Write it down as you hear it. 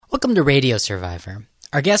Welcome to Radio Survivor.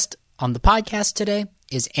 Our guest on the podcast today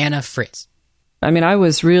is Anna Frizz. I mean, I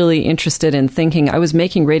was really interested in thinking. I was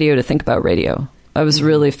making radio to think about radio. I was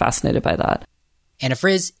really fascinated by that. Anna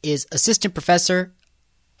Frizz is assistant professor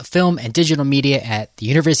of film and digital media at the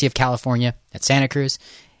University of California at Santa Cruz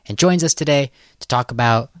and joins us today to talk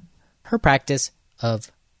about her practice of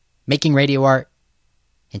making radio art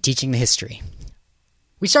and teaching the history.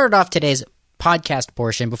 We started off today's podcast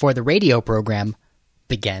portion before the radio program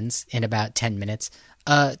begins in about 10 minutes,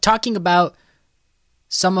 talking about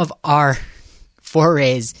some of our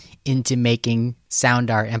forays into making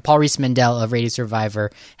sound art. And Paul Rees-Mandel of Radio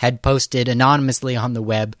Survivor had posted anonymously on the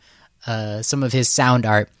web some of his sound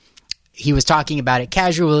art. He was talking about it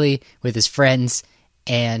casually with his friends,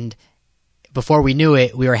 and before we knew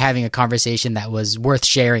it, we were having a conversation that was worth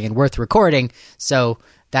sharing and worth recording. So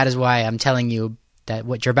that is why I'm telling you that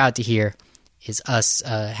what you're about to hear is us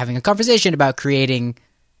having a conversation about creating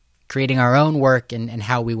our own work and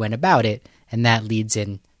how we went about it. And that leads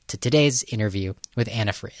in to today's interview with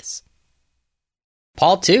Anna Frizz.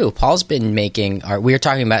 Paul, too. Paul's been making art. We were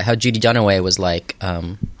talking about how Judy Dunaway was like,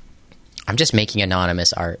 I'm just making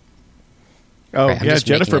anonymous art. Oh, right? yeah,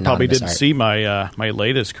 Jennifer probably didn't see my my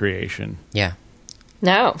latest creation. Yeah.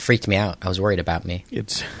 No. Freaked me out. I was worried about me.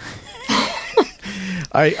 It's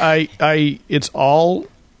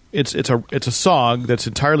it's a song that's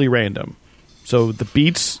entirely random. So the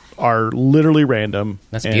beats are literally random.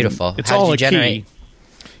 That's beautiful. It's How all did you a generate? key.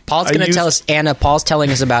 Paul's going to tell us, Anna, Paul's telling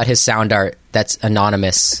us about his sound art that's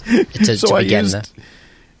anonymous to begin.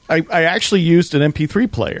 I actually used an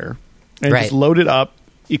MP3 player and Right. just loaded up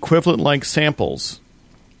equivalent length samples.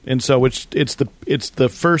 And so it's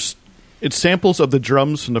samples of the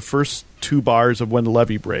drums from the first two bars of When the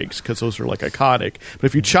Levee Breaks, because those are like iconic. But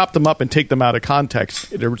if you chop them up and take them out of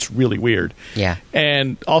context, it's really weird. Yeah.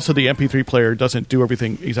 And also the MP3 player doesn't do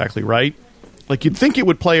everything exactly right. Like you'd think it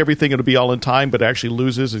would play everything, it would be all in time, but it actually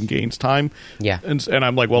loses and gains time. Yeah. And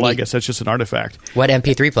I'm like, well, I guess that's just an artifact. What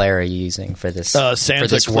MP3 player are you using for this? For Sansa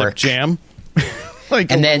this Clip work? Jam.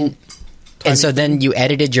 So then you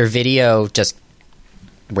edited your video just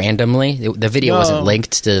randomly. The video wasn't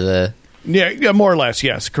linked to the. Yeah, more or less,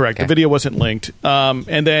 yes, correct. Okay. The video wasn't linked, and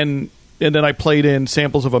then I played in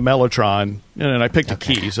samples of a mellotron, and then I picked a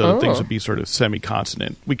key, so things would be sort of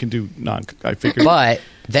semi-consonant. We can do I figured, But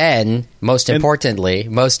then, most importantly,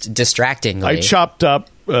 most distractingly, I chopped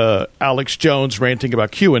up Alex Jones ranting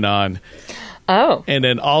about QAnon, and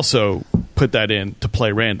then also put that in to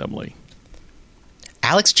play randomly.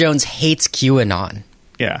 Alex Jones hates QAnon.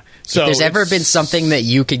 Yeah, so if there's ever been something that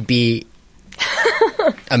you could be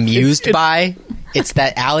amused by, it's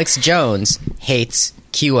that Alex Jones hates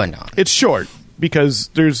QAnon. It's short because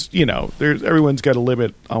there's everyone's got a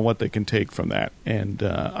limit on what they can take from that, and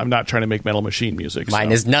I'm not trying to make Metal Machine music.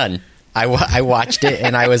 Mine is none. I watched it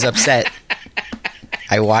and I was upset.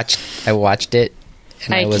 I watched it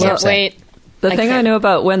and I was upset. Wait. The thing I know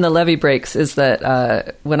about When the Levee Breaks is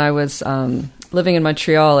that when I was living in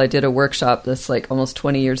Montreal, I did a workshop this like almost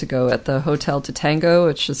 20 years ago at the Hotel Tatango,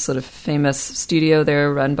 which is sort of a famous studio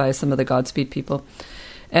there run by some of the Godspeed people.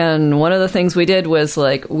 And one of the things we did was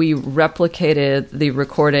like we replicated the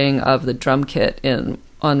recording of the drum kit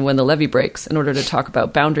on When the Levee Breaks in order to talk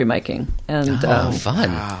about boundary miking. And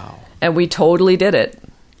fun. Wow. And we totally did it.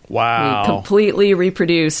 Wow. We completely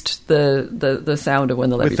reproduced the sound of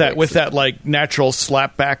When the Levee Breaks. With that like natural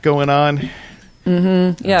slapback going on.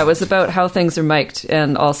 Mm-hmm. Yeah, it was about how things are mic'd,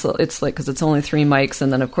 and also it's like because it's only 3 mics,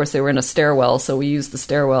 and then of course they were in a stairwell, so we used the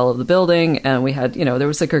stairwell of the building, and we had there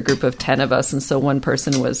was like a group of 10 of us, and so one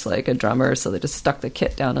person was like a drummer, so they just stuck the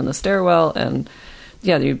kit down in the stairwell, and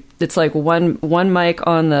it's like one mic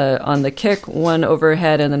on the kick, one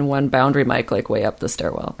overhead, and then one boundary mic like way up the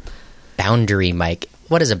stairwell. Boundary mic.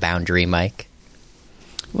 What is a boundary mic?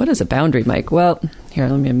 What is a boundary mic? Well, here,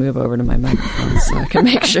 let me move over to my microphone so I can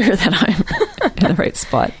make sure that I'm in the right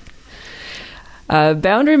spot.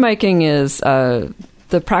 Boundary miking is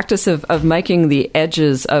the practice of miking the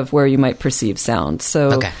edges of where you might perceive sound.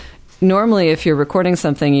 So normally if you're recording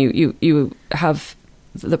something, you have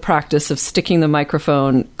the practice of sticking the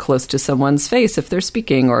microphone close to someone's face if they're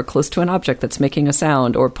speaking, or close to an object that's making a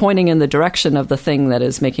sound, or pointing in the direction of the thing that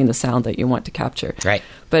is making the sound that you want to capture. Right.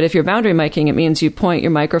 But if you're boundary miking, it means you point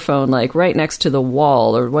your microphone like right next to the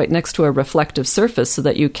wall or right next to a reflective surface so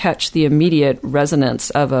that you catch the immediate resonance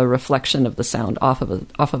of a reflection of the sound off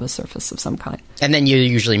of a surface of some kind. And then you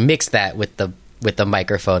usually mix that with the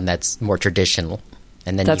microphone that's more traditional.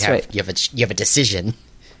 And then That's right. you have a decision.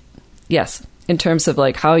 Yes. in terms of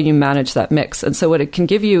like how you manage that mix. And so what it can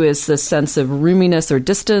give you is this sense of roominess or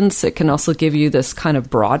distance. It can also give you this kind of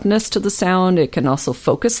broadness to the sound. It can also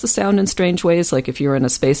focus the sound in strange ways. Like if you were in a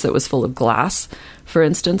space that was full of glass, for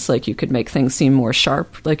instance, like you could make things seem more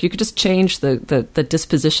sharp. Like you could just change the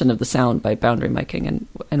disposition of the sound by boundary miking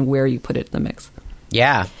and where you put it in the mix.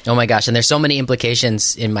 Yeah. Oh my gosh. And there's so many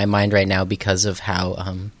implications in my mind right now because of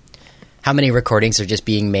how many recordings are just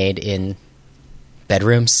being made in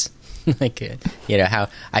bedrooms. Like, you know, how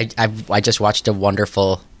I just watched a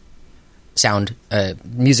wonderful sound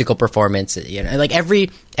musical performance. You know, like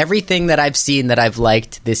everything that I've seen that I've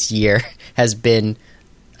liked this year has been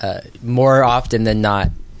more often than not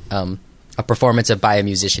a performance by a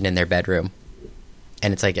musician in their bedroom.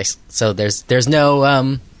 And it's like, so there's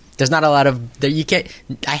no there's not a lot of you can't.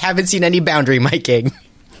 I haven't seen any boundary miking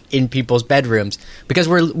in people's bedrooms because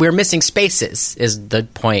we're missing spaces. Is the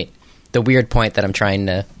point? The weird point that I'm trying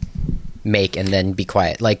to make and then be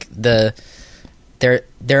quiet. Like there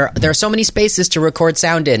are so many spaces to record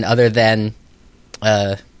sound in other than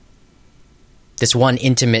this one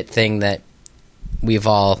intimate thing that we've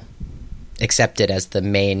all accepted as the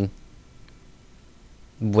main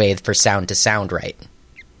way for sound to sound right.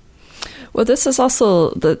 Well, this is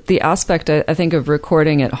also the aspect, I think, of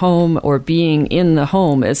recording at home or being in the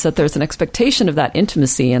home is that there's an expectation of that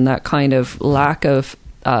intimacy and that kind of lack of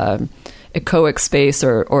echoic space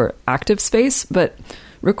or active space. But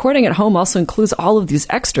recording at home also includes all of these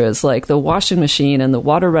extras, like the washing machine and the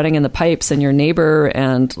water running in the pipes and your neighbor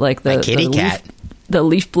and like the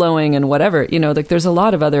leaf blowing and whatever. You know, like there's a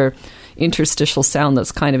lot of other interstitial sound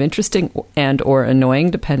that's kind of interesting and or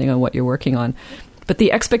annoying depending on what you're working on. But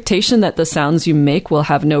the expectation that the sounds you make will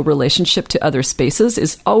have no relationship to other spaces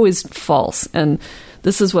is always false. And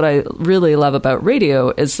this is what I really love about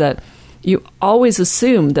radio is that you always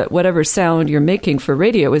assume that whatever sound you're making for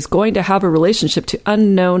radio is going to have a relationship to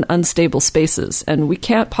unknown, unstable spaces. And we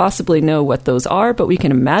can't possibly know what those are, but we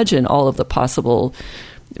can imagine all of the possible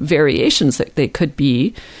variations that they could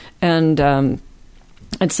be. And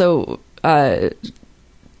so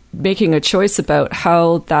making a choice about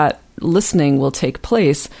how that listening will take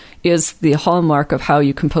place is the hallmark of how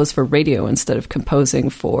you compose for radio instead of composing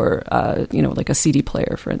for, like a CD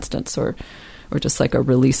player, for instance, or just like a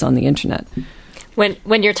release on the internet.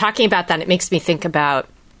 When you're talking about that, it makes me think about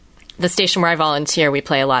the station where I volunteer. We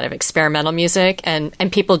play a lot of experimental music, and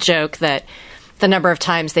people joke that the number of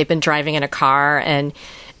times they've been driving in a car and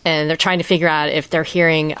they're trying to figure out if they're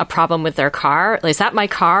hearing a problem with their car. Is that my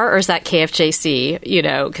car or is that KFJC? You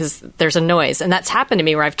know, because there's a noise. And that's happened to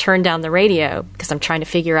me where I've turned down the radio because I'm trying to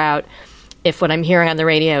figure out if what I'm hearing on the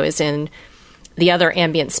radio is in the other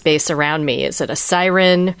ambient space around me. Is it a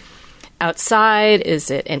siren outside? Is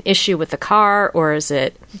it an issue with the car? Or is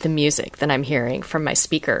it the music that I'm hearing from my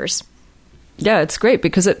speakers? Yeah, it's great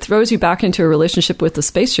because it throws you back into a relationship with the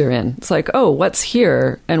space you're in. It's like, oh, what's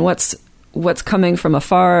here and what's coming from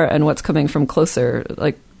afar and what's coming from closer.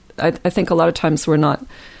 Like, I think a lot of times we're not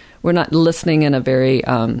listening in a very,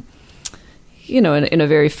 in a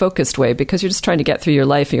very focused way because you're just trying to get through your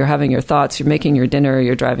life. You're having your thoughts, you're making your dinner,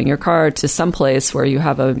 you're driving your car to some place where you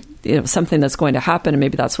have something that's going to happen and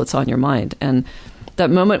maybe that's what's on your mind. And that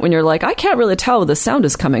moment when you're like, I can't really tell where the sound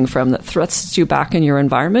is coming from that thrusts you back in your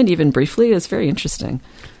environment, even briefly, is very interesting.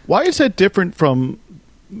 Why is that different from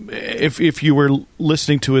if you were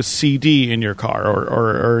listening to a CD in your car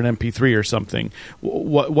or an MP3 or something?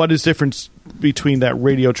 What is difference between that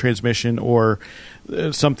radio transmission or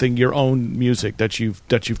something, your own music that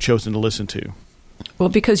you've chosen to listen to? Well,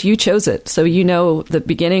 because you chose it. So you know the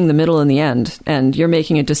beginning, the middle, and the end. And you're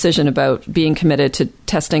making a decision about being committed to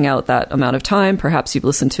testing out that amount of time. Perhaps you've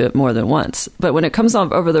listened to it more than once. But when it comes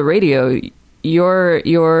on over the radio,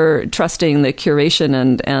 you're trusting the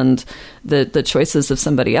curation and the choices of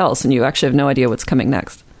somebody else, and you actually have no idea what's coming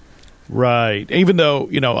next. Right. Even though,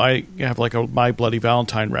 I have like a My Bloody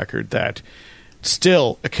Valentine record that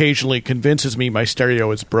still occasionally convinces me my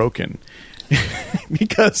stereo is broken.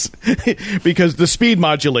 because the speed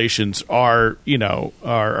modulations are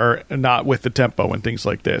not with the tempo and things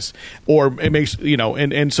like this, or it makes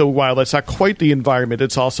and so while that's not quite the environment,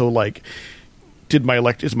 it's also like, is my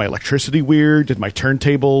electricity weird? Did my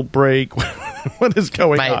turntable break? What is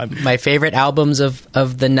going on? My favorite albums of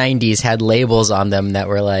the 90s had labels on them that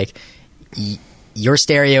were like, your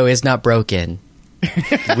stereo is not broken.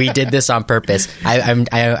 We did this on purpose. I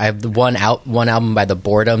have one album by the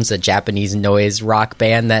Boredoms, a Japanese noise rock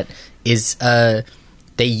band that is they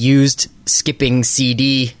used skipping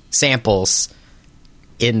CD samples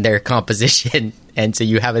in their composition, and so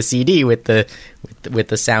you have a CD with the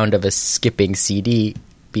sound of a skipping CD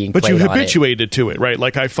being but played you on it. habituated to it, right?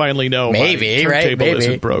 Like I finally know Maybe, my right? turntable Maybe.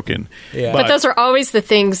 isn't broken. Yeah. But those are always the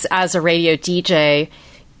things as a radio DJ,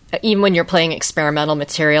 even when you're playing experimental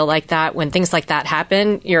material like that, when things like that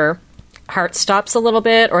happen, your heart stops a little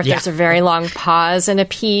bit, or if there's a very long pause in a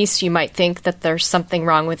piece, you might think that there's something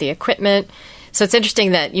wrong with the equipment. So it's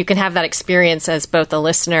interesting that you can have that experience as both a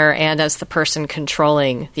listener and as the person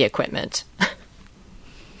controlling the equipment.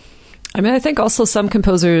 I mean, I think also some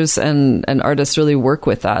composers and artists really work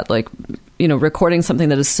with that, like, you know, recording something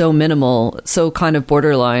that is so minimal, so kind of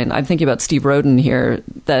borderline. I'm thinking about Steve Roden here,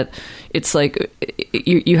 that it's like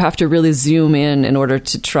you have to really zoom in order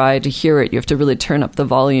to try to hear it. You have to really turn up the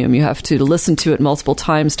volume. You have to listen to it multiple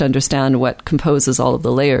times to understand what composes all of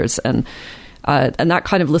the layers. And that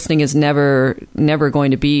kind of listening is never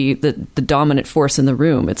going to be the dominant force in the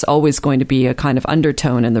room. It's always going to be a kind of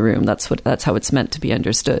undertone in the room. That's how it's meant to be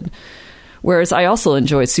understood. Whereas I also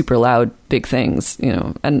enjoy super loud, big things, you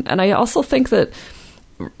know, and I also think that,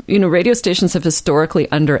 you know, radio stations have historically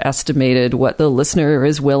underestimated what the listener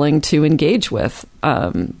is willing to engage with.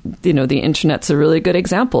 You know, the internet's a really good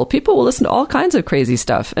example. People will listen to all kinds of crazy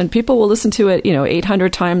stuff, and people will listen to it, you know,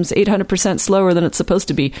 800% slower than it's supposed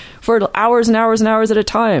to be for hours and hours and hours at a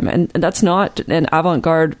time. And that's not an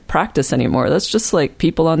avant-garde practice anymore. That's just like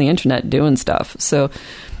people on the internet doing stuff. So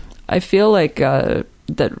I feel like that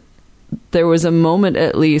there was a moment,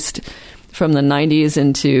 at least from the 90s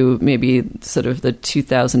into maybe sort of the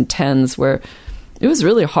 2010s, where it was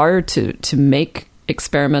really hard to make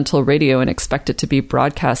experimental radio and expect it to be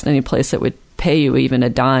broadcast any place that would pay you even a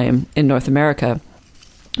dime in North America,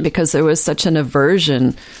 because there was such an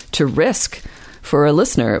aversion to risk for a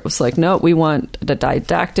listener. It was like, no, we want a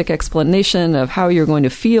didactic explanation of how you're going to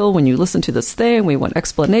feel when you listen to this thing. We want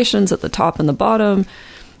explanations at the top and the bottom.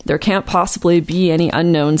 There can't possibly be any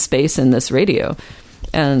unknown space in this radio.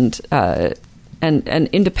 And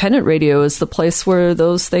independent radio is the place where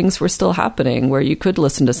those things were still happening, where you could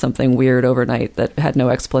listen to something weird overnight that had no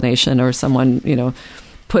explanation, or someone, you know,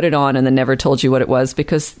 put it on and then never told you what it was,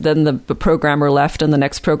 because then the programmer left and the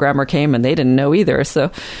next programmer came and they didn't know either.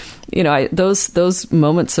 So, you know, those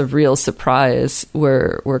moments of real surprise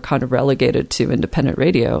were kind of relegated to independent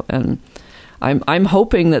radio. And I'm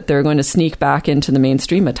hoping that they're going to sneak back into the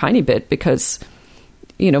mainstream a tiny bit, because,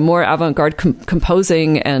 you know, more avant-garde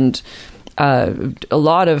composing and a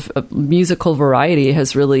lot of musical variety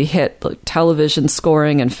has really hit, like, television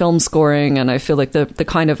scoring and film scoring. And I feel like the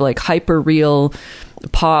kind of like hyper real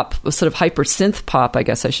pop, sort of hyper synth pop, I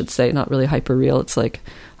guess I should say, not really hyper real, it's like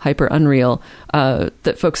hyper unreal,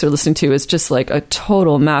 that folks are listening to is just like a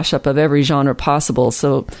total mashup of every genre possible.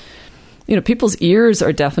 So, you know, people's ears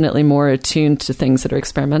are definitely more attuned to things that are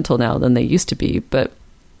experimental now than they used to be, but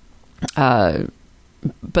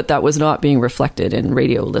that was not being reflected in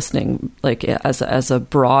radio listening, like as a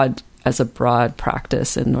broad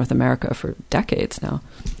practice in North America for decades now.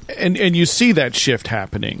 And you see that shift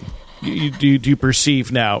happening. Do you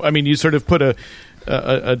perceive now? I mean, you sort of put a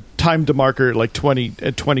time to marker like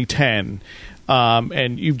 2010,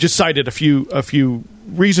 and you've just cited a few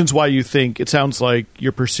reasons why you think it sounds like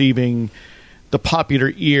you're perceiving the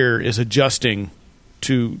popular ear is adjusting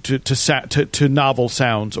to novel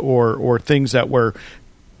sounds or things that were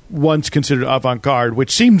once considered avant-garde, which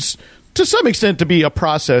seems to some extent to be a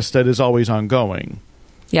process that is always ongoing.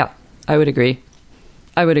 Yeah, I would agree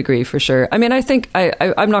for sure. I mean, I think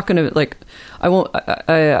I'm not going to, like, I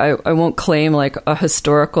won't claim like a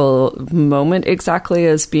historical moment exactly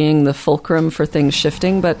as being the fulcrum for things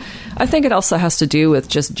shifting, but I think it also has to do with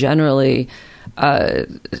just generally,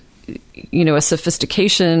 you know, a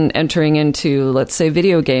sophistication entering into, let's say,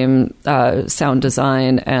 video game sound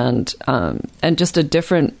design and just a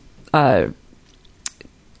different, I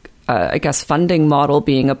guess, funding model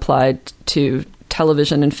being applied to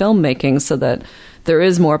television and filmmaking, so that there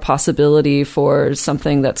is more possibility for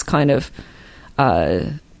something that's kind of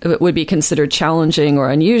would be considered challenging or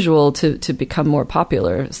unusual to become more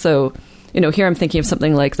popular. So, you know, here I'm thinking of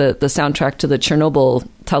something like the soundtrack to the Chernobyl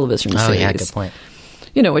television series. Oh, yeah, good point.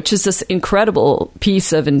 You know, which is this incredible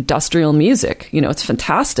piece of industrial music. You know, it's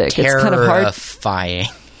fantastic. Terrifying. It's kind of hard.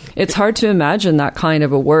 It's hard to imagine that kind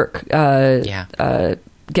of a work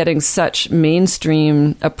getting such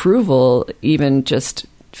mainstream approval even just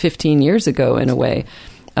 15 years ago in a way.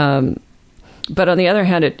 But on the other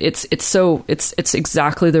hand, it's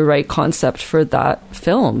exactly the right concept for that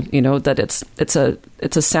film. You know, that it's a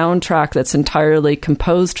soundtrack that's entirely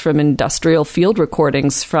composed from industrial field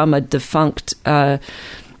recordings from a defunct a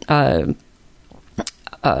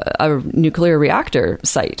nuclear reactor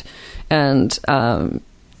site, and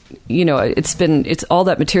it's all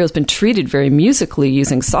that material has been treated very musically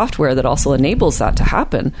using software that also enables that to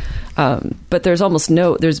happen. But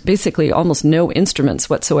there's basically almost no instruments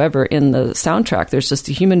whatsoever in the soundtrack. There's just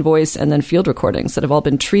a human voice and then field recordings that have all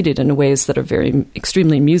been treated in ways that are very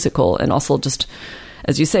extremely musical and also just,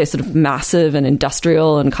 as you say, sort of massive and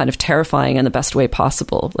industrial and kind of terrifying in the best way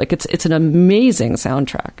possible. Like it's an amazing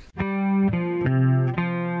soundtrack.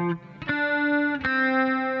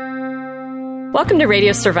 Welcome to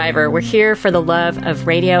Radio Survivor. We're here for the love of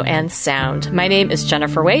radio and sound. My name is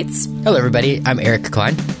Jennifer Waits. Hello, everybody. I'm Eric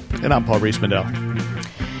Klein. And I'm Paul Rees-Mandel.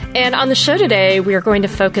 And on the show today, we are going to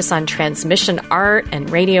focus on transmission art and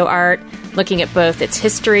radio art, looking at both its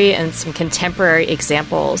history and some contemporary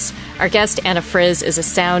examples. Our guest, Anna Friz, is a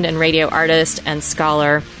sound and radio artist and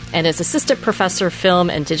scholar and is assistant professor of film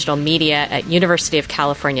and digital media at University of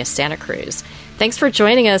California, Santa Cruz. Thanks for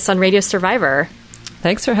joining us on Radio Survivor.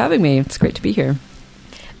 Thanks for having me. It's great to be here.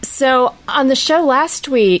 So on the show last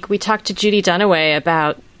week, we talked to Judy Dunaway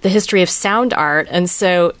about the history of sound art. And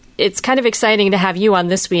so it's kind of exciting to have you on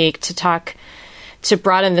this week to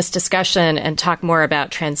broaden this discussion and talk more about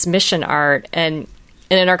transmission art. And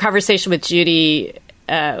in our conversation with Judy,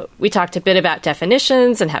 we talked a bit about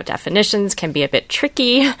definitions and how definitions can be a bit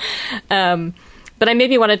tricky. But I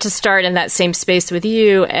maybe wanted to start in that same space with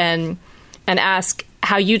you and ask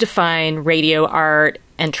how you define radio art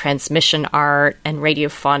and transmission art and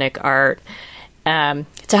radiophonic art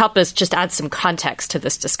to help us just add some context to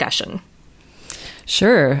this discussion.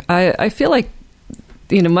 Sure. I feel like,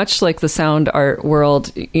 much like the sound art world,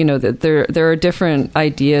 that there are different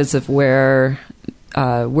ideas of where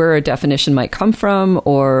a definition might come from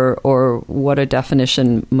or what a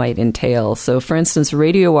definition might entail. So, for instance,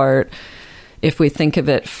 radio art, if we think of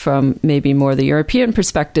it from maybe more the European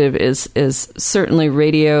perspective, is certainly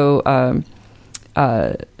radio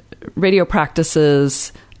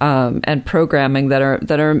practices and programming that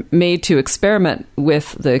are made to experiment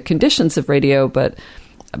with the conditions of radio, but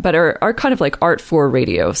are kind of like art for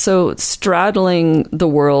radio. So straddling the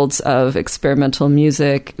worlds of experimental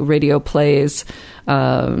music, radio plays,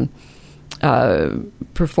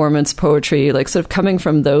 performance poetry, like sort of coming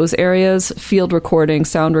from those areas, field recording,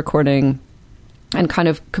 sound recording, and kind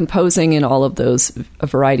of composing in all of those a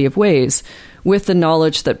variety of ways with the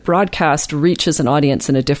knowledge that broadcast reaches an audience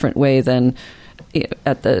in a different way than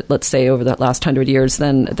let's say over the last 100 years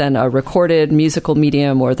than a recorded musical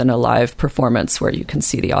medium or than a live performance where you can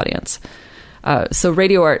see the audience. So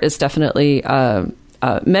radio art is definitely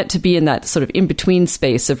meant to be in that sort of in-between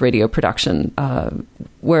space of radio production,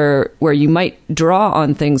 where you might draw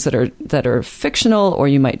on things that are fictional, or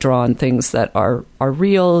you might draw on things that are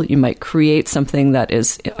real. You might create something that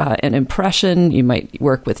is an impression. You might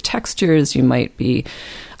work with textures. You might be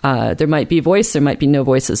there might be voice. There might be no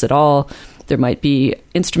voices at all. There might be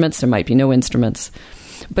instruments. There might be no instruments.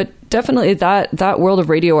 But definitely that world of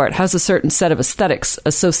radio art has a certain set of aesthetics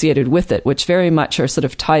associated with it, which very much are sort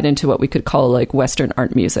of tied into what we could call like Western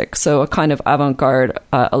art music. So a kind of avant-garde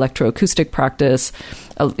electroacoustic practice,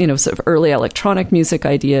 sort of early electronic music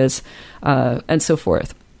ideas, and so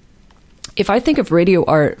forth. If I think of radio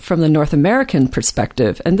art from the North American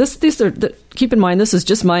perspective, and keep in mind, this is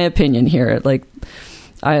just my opinion here, like,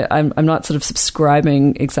 I'm not sort of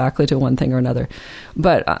subscribing exactly to one thing or another,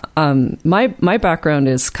 but my background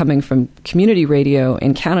is coming from community radio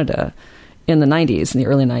in Canada in the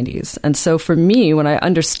early 90s. And so for me, when I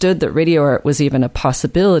understood that radio art was even a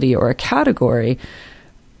possibility or a category,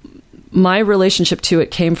 my relationship to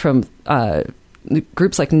it came from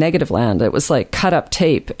groups like Negativland. It was like cut up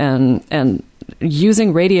tape and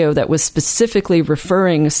using radio that was specifically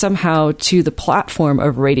referring somehow to the platform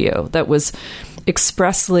of radio that was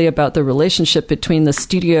expressly about the relationship between the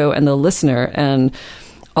studio and the listener and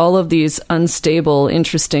all of these unstable,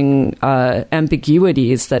 interesting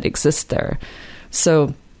ambiguities that exist there.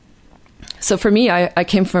 So for me, I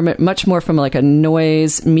came from it much more from like a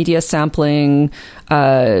noise, media sampling,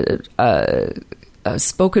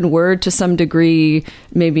 spoken word to some degree,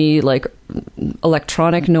 maybe like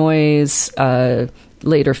electronic noise,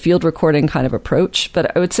 later field recording kind of approach.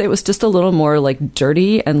 But I would say it was just a little more like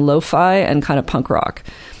dirty and lo-fi and kind of punk rock.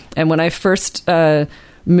 And when I first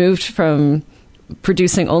moved from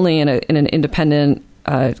producing only in an independent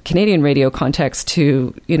Canadian radio context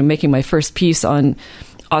to making my first piece on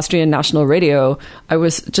Austrian National Radio, I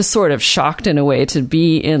was just sort of shocked in a way to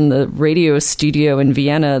be in the radio studio in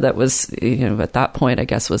Vienna that was, at that point, I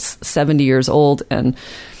guess, was 70 years old, and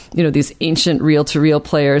these ancient reel-to-reel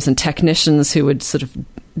players and technicians who would sort of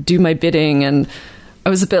do my bidding, and I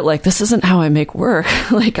was a bit like, this isn't how I make work.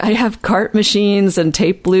 Like, I have cart machines and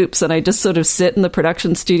tape loops, and I just sort of sit in the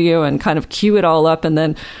production studio and kind of cue it all up and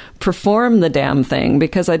then perform the damn thing,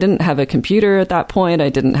 because I didn't have a computer at that point. I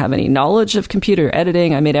didn't have any knowledge of computer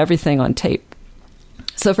editing. I made everything on tape.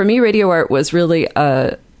 So for me, radio art was really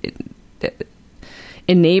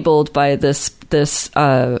enabled by this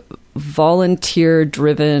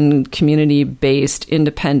volunteer-driven, community-based,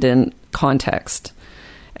 independent context.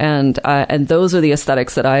 And those are the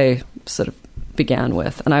aesthetics that I sort of began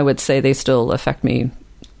with. And I would say they still affect me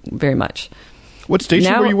very much. What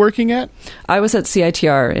station were you working at? I was at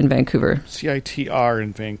CITR in Vancouver. CITR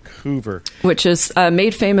in Vancouver. Which is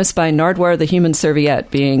made famous by Nardwuar the Human Serviette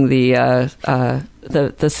being the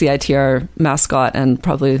CITR mascot and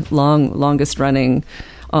probably longest running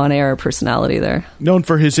on-air personality there. Known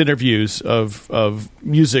for his interviews of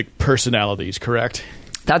music personalities, correct?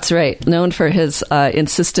 That's right. Known for his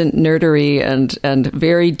insistent nerdery and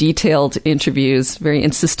very detailed interviews, very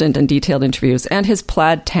insistent and detailed interviews, and his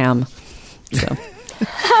plaid tam. So,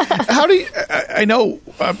 how do you? I know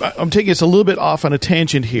I'm taking us a little bit off on a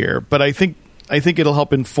tangent here, but I think it'll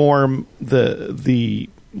help inform the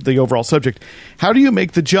overall subject. How do you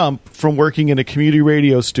make the jump from working in a community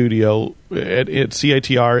radio studio at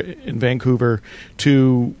CITR in Vancouver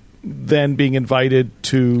to then being invited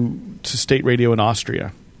to state radio in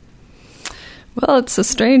Austria? Well, it's a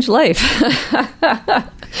strange life.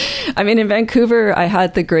 I mean, in Vancouver, I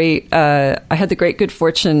had the great good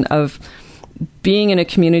fortune of being in a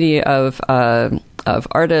community of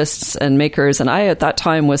artists and makers, and I at that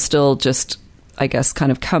time was still just, I guess,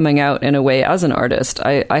 kind of coming out in a way as an artist.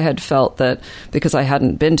 I had felt that because I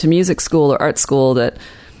hadn't been to music school or art school, that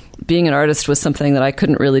being an artist was something that I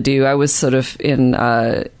couldn't really do. I was sort of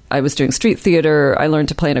I was doing street theater. I learned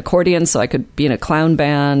to play an accordion so I could be in a clown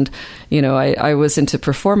band. You know, I was into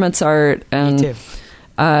performance art. And, Me too.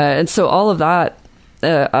 And so all of that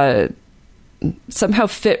somehow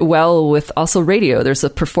fit well with also radio. There's a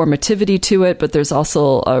performativity to it, but there's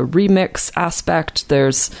also a remix aspect.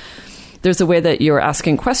 There's a way that you're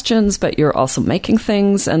asking questions, but you're also making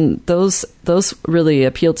things. And those really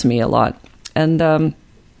appealed to me a lot. And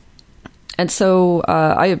so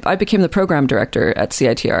I became the program director at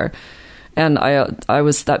CITR, and I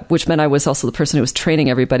was that, which meant I was also the person who was training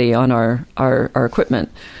everybody on our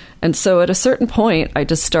equipment. And so at a certain point, I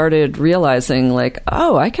just started realizing, like,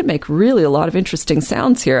 oh, I can make really a lot of interesting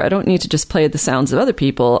sounds here. I don't need to just play the sounds of other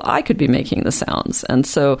people. I could be making the sounds. And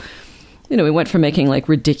so, you know, we went from making like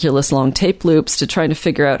ridiculous long tape loops to trying to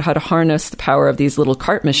figure out how to harness the power of these little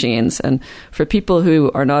cart machines. And for people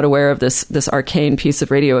who are not aware of this arcane piece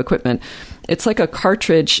of radio equipment, it's like a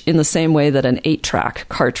cartridge in the same way that an 8-track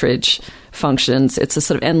cartridge functions. It's a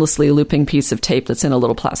sort of endlessly looping piece of tape that's in a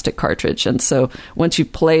little plastic cartridge. And so once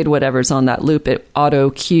you've played whatever's on that loop, it auto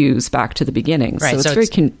cues back to the beginning. Right, so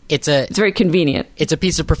it's very convenient. It's a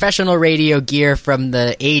piece of professional radio gear from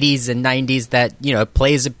the 80s and 90s that, you know,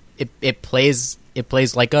 plays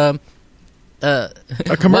like a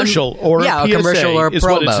commercial or a PSA commercial or a is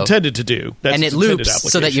promo. what it's intended to do. That's and it loops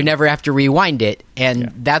so that you never have to rewind it,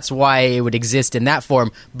 and that's why it would exist in that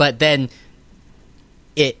form. But then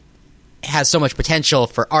it has so much potential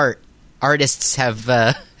for art. Artists have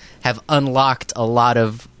unlocked a lot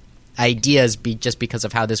of ideas just because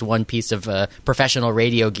of how this one piece of professional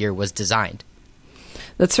radio gear was designed.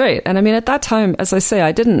 That's right. And I mean, at that time, as I say,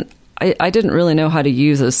 I didn't really know how to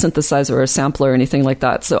use a synthesizer or a sampler or anything like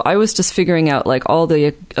that. So I was just figuring out like all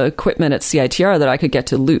the equipment at CITR that I could get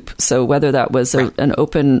to loop. So whether that was an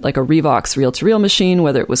open, like a Revox reel-to-reel machine,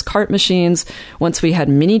 whether it was cart machines. Once we had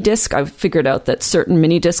mini disc, I figured out that certain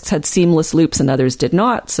mini discs had seamless loops and others did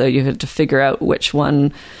not. So you had to figure out which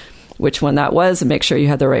one that was and make sure you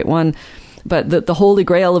had the right one. But the holy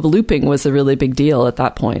grail of looping was a really big deal at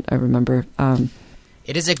that point, I remember.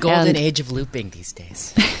 It is a golden age of looping these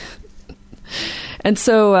days. And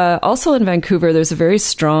so also in Vancouver, there's a very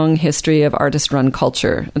strong history of artist-run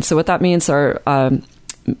culture. And so what that means are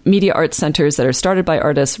media arts centers that are started by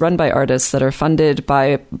artists, run by artists, that are funded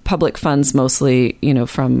by public funds mostly, you know,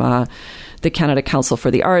 from the Canada Council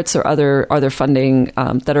for the Arts or other funding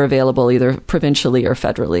that are available either provincially or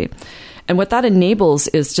federally. And what that enables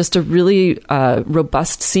is just a really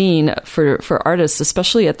robust scene for artists,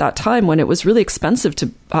 especially at that time when it was really expensive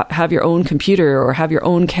to have your own computer or have your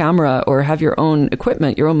own camera or have your own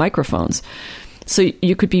equipment, your own microphones. So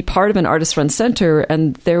you could be part of an artist-run center,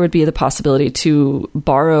 and there would be the possibility to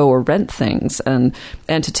borrow or rent things and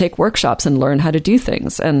to take workshops and learn how to do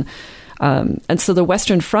things. And so the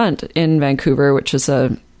Western Front in Vancouver, which is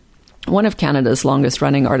one of Canada's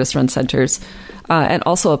longest-running artist-run centers, and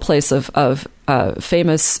also a place of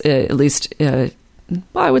famous, at least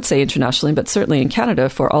well, I would say internationally, but certainly in Canada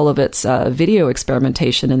for all of its video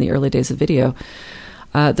experimentation in the early days of video.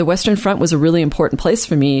 The Western Front was a really important place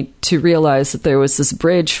for me to realize that there was this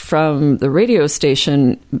bridge from the radio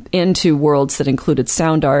station into worlds that included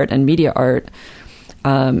sound art and media art.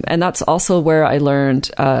 And that's also where I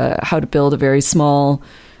learned how to build a very small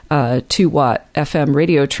 2-watt FM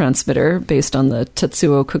radio transmitter based on the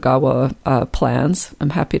Tetsuo Kagawa plans. I'm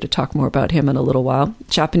happy to talk more about him in a little while.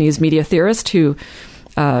 Japanese media theorist who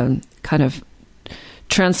kind of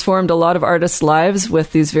transformed a lot of artists' lives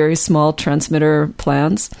with these very small transmitter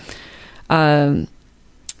plans. And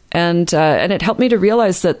it helped me to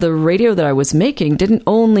realize that the radio that I was making didn't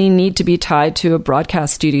only need to be tied to a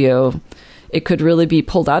broadcast studio. It could really be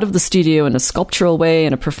pulled out of the studio in a sculptural way,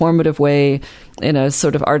 in a performative way, in a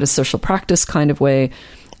sort of artist social practice kind of way.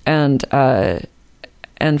 And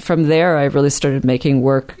from there, I really started making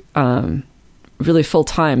work really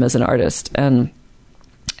full-time as an artist.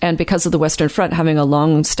 And because of the Western Front having a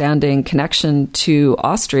long-standing connection to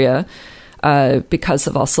Austria, because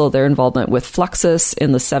of also their involvement with Fluxus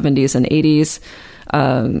in the 70s and 80s,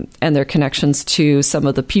 and their connections to some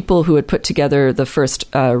of the people who had put together the first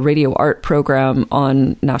radio art program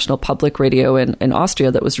on National Public Radio in Austria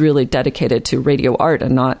that was really dedicated to radio art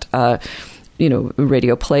and not,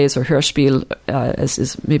 radio plays or Hörspiel, as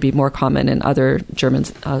is maybe more common in other German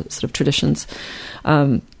sort of traditions.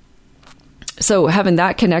 So having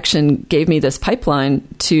that connection gave me this pipeline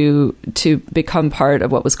to become part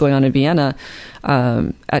of what was going on in Vienna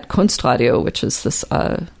at Kunstradio, which is this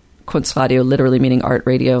Kunstradio, literally meaning art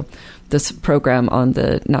radio, this program on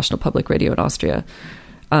the National Public Radio in Austria.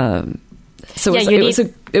 It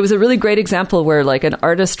was a really great example where like an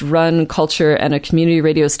artist-run culture and a community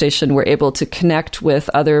radio station were able to connect with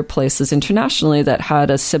other places internationally that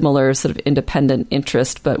had a similar sort of independent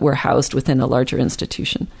interest, but were housed within a larger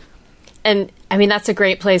institution. And I mean, that's a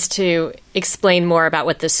great place to explain more about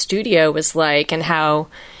what the studio was like and how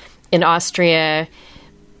in Austria.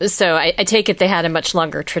 So I take it they had a much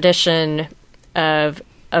longer tradition of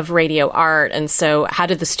radio art. And so how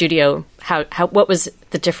did the studio, what was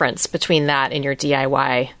the difference between that and your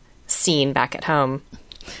DIY scene back at home?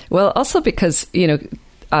 Well, also because,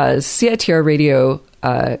 CITR Radio,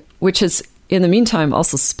 which is in the meantime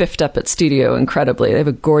also spiffed up its studio incredibly. They have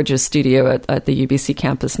a gorgeous studio at the UBC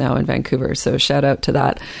campus now in Vancouver. So shout out to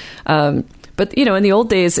that. But in the old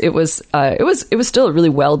days, it was still a really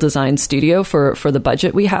well designed studio for the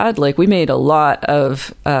budget we had. Like we made a lot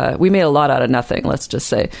out of nothing. Let's just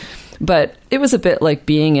say, but it was a bit like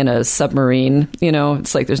being in a submarine.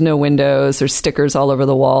 It's like there's no windows, there's stickers all over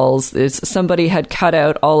the walls. Somebody had cut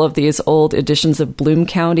out all of these old editions of Bloom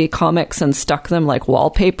County comics and stuck them like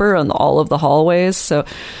wallpaper on all of the hallways. So,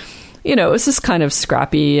 it was just kind of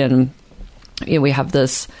scrappy, and we have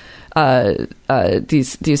this.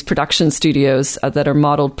 These production studios that are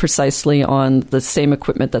modeled precisely on the same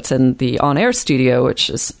equipment that's in the on-air studio, which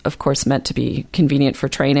is, of course, meant to be convenient for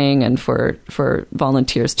training and for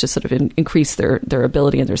volunteers to sort of increase their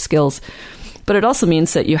ability and their skills. But it also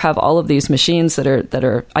means that you have all of these machines that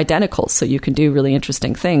are identical, so you can do really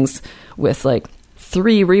interesting things with like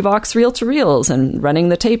 3 Revox reel-to-reels and running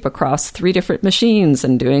the tape across 3 different machines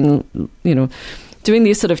and doing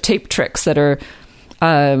these sort of tape tricks that are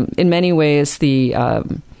in many ways the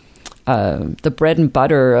bread and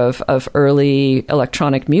butter of early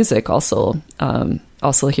electronic music. Also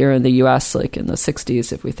here in the U.S., like in the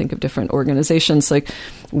 60s, if we think of different organizations, like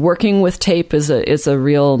working with tape is a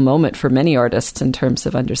real moment for many artists in terms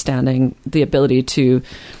of understanding the ability to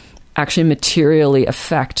actually materially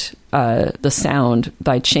affect the sound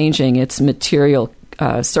by changing its material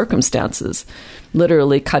circumstances,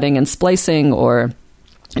 literally cutting and splicing or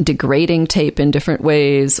degrading tape in different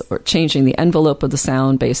ways, or changing the envelope of the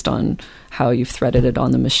sound based on how you've threaded it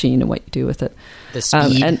on the machine and what you do with it. The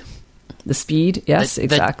speed. And the speed, yes,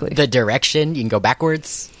 exactly. The direction, you can go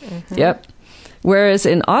backwards. Mm-hmm. Yep. Whereas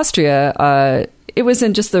in Austria, it was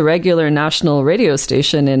in just the regular national radio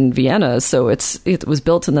station in Vienna. So it was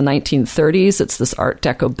built in the 1930s. It's this Art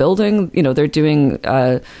Deco building. They're doing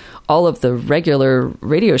all of the regular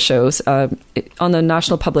radio shows. On the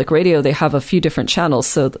National Public Radio, they have a few different channels.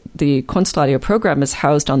 So the Kunstradio program is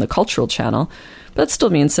housed on the cultural channel, but that still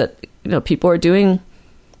means that people are doing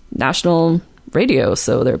national radio.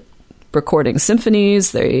 So they're recording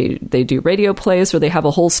symphonies. They do radio plays where they have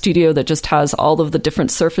a whole studio that just has all of the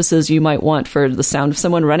different surfaces you might want for the sound of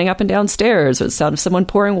someone running up and down stairs, or the sound of someone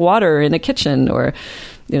pouring water in a kitchen, or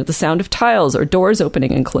the sound of tiles or doors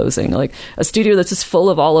opening and closing. Like a studio that's just full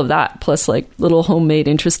of all of that, plus like little homemade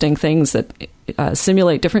interesting things that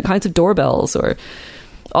simulate different kinds of doorbells, or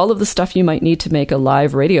all of the stuff you might need to make a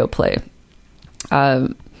live radio play.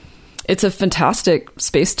 It's a fantastic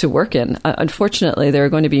space to work in. Unfortunately, they're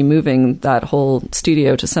going to be moving that whole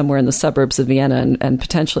studio to somewhere in the suburbs of Vienna and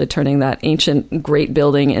potentially turning that ancient great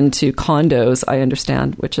building into condos, I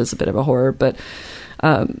understand, which is a bit of a horror. But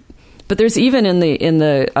there's even in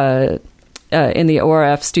the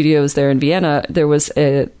ORF studios there in Vienna, there was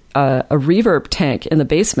a reverb tank in the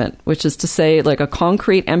basement, which is to say like a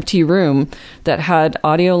concrete empty room that had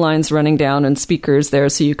audio lines running down and speakers there,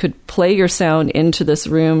 so you could play your sound into this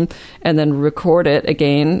room and then record it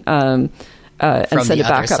again and send it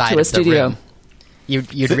back up to a studio.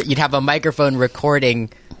 You'd have a microphone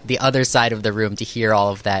recording the other side of the room to hear all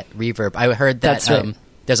of that reverb. I heard that right.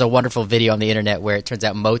 There's a wonderful video on the internet where it turns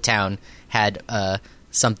out Motown had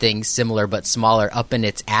something similar but smaller up in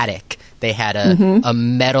its attic. They had a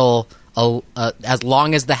metal, as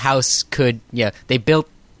long as the house could, they built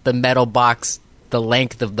the metal box the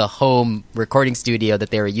length of the home recording studio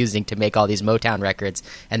that they were using to make all these Motown records,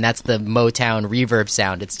 and that's the Motown reverb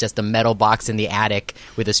sound. It's just a metal box in the attic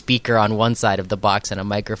with a speaker on one side of the box and a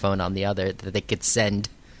microphone on the other that they could send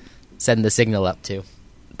the signal up to.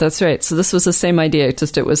 That's right. So this was the same idea,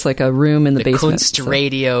 just it was like a room in the basement. Kunst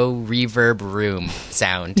radio reverb room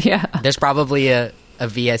sound. Yeah. There's probably a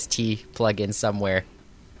VST plugin somewhere.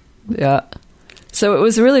 Yeah. So it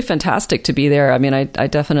was really fantastic to be there. I mean, I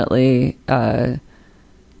definitely, it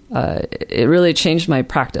really changed my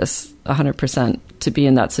practice 100% to be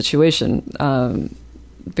in that situation.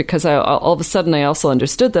 Because all of a sudden I also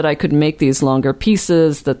understood that I could make these longer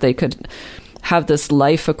pieces, that they could have this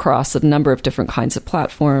life across a number of different kinds of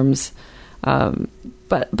platforms.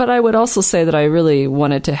 But I would also say that I really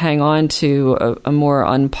wanted to hang on to a more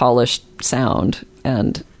unpolished sound,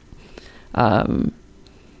 and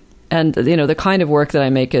the kind of work that I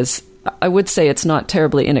make is, I would say it's not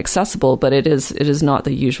terribly inaccessible, but it is not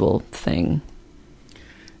the usual thing.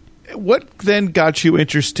 What then got you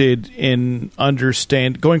interested in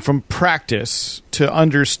going from practice to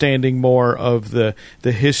understanding more of the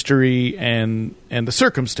history and the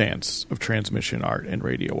circumstance of transmission art and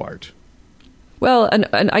radio art? Well, and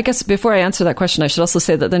I guess before I answer that question, I should also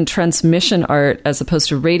say that then transmission art, as opposed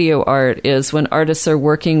to radio art, is when artists are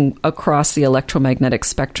working across the electromagnetic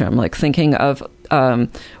spectrum, like thinking of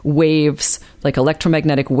waves, like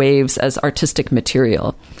electromagnetic waves, as artistic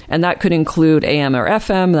material. And that could include AM or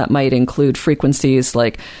FM. That might include frequencies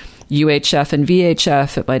like UHF and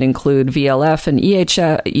VHF. It might include VLF and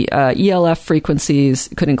ELF frequencies.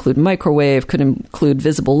 It could include microwave, could include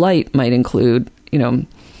visible light, might include,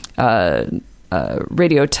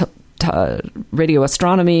 radio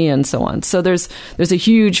astronomy and so on. So there's a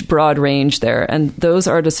huge broad range there, and those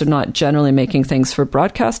artists are not generally making things for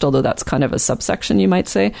broadcast, although that's kind of a subsection, you might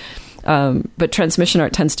say. But transmission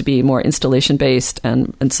art tends to be more installation based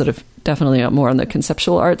and sort of definitely more on the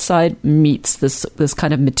conceptual art side, meets this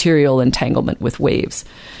kind of material entanglement with waves.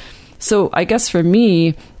 So I guess for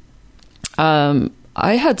me, I'd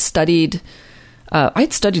studied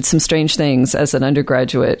some strange things as an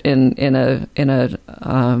undergraduate in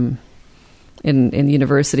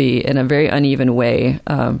university in a very uneven way.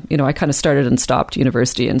 I kind of started and stopped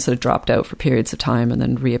university and sort of dropped out for periods of time and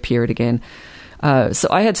then reappeared again. So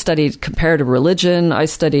I had studied comparative religion. I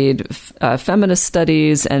studied feminist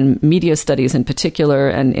studies and media studies in particular,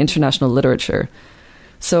 and international literature.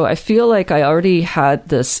 So I feel like I already had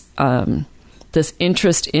this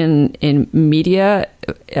interest in media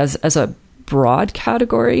as a broad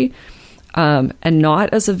category, and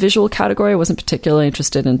not as a visual category. I wasn't particularly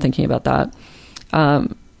interested in thinking about that.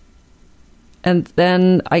 And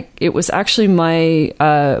then it was actually my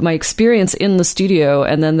experience in the studio,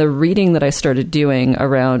 and then the reading that I started doing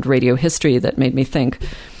around radio history that made me think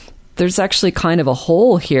there's actually kind of a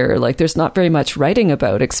hole here. Like, there's not very much writing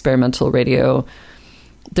about experimental radio.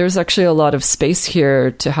 There's actually a lot of space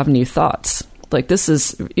here to have new thoughts. Like, this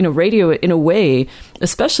is, radio in a way,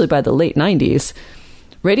 especially by the late 90s,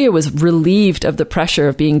 radio was relieved of the pressure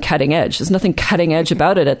of being cutting edge. There's nothing cutting edge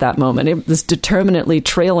about it at that moment. It was determinately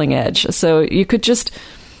trailing edge. So you could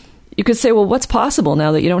say, well, what's possible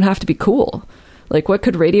now that you don't have to be cool? Like, what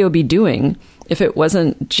could radio be doing if it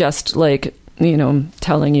wasn't just like,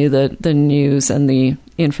 telling you the news and the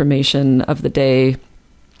information of the day,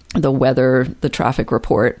 the weather, the traffic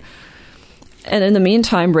report? And in the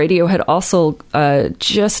meantime, radio had also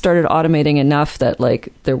just started automating enough that,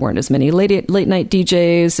 like, there weren't as many late night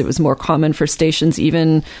DJs. It was more common for stations,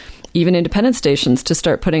 even independent stations, to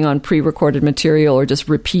start putting on pre-recorded material or just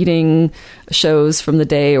repeating shows from the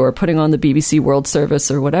day or putting on the BBC World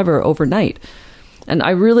Service or whatever overnight. And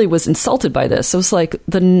I really was insulted by this. So it's like,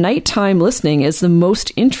 the nighttime listening is the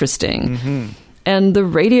most interesting. Mm-hmm. And the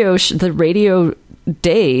radio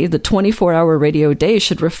day, the 24-hour radio day,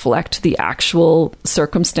 should reflect the actual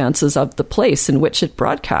circumstances of the place in which it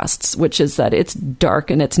broadcasts, which is that it's dark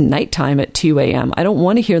and it's nighttime at 2 a.m. I don't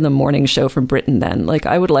want to hear the morning show from Britain then. Like,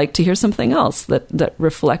 I would like to hear something else that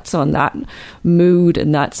reflects on that mood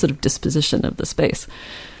and that sort of disposition of the space.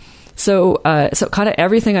 So kind of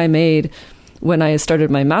everything I made when I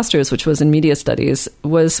started my master's, which was in media studies,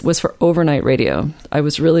 was for overnight radio. I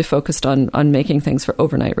was really focused on making things for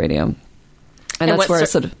overnight radio. And that's where I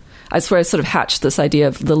sort of hatched this idea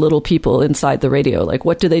of the little people inside the radio. Like,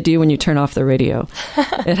 what do they do when you turn off the radio?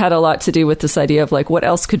 It had a lot to do with this idea of, like, what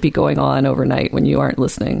else could be going on overnight when you aren't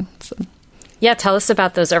listening. So. Yeah, tell us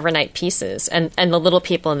about those overnight pieces and the little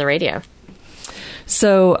people in the radio.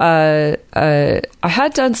 So I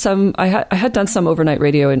had done some overnight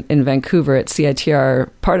radio in Vancouver at CITR.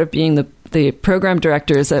 Part of being the program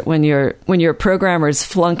director is that when your programmers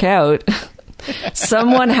flunk out,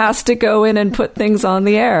 someone has to go in and put things on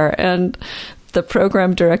the air, and the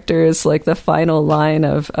program director is like the final line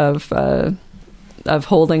of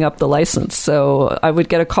holding up the license. So I would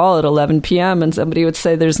get a call at 11 p.m. and somebody would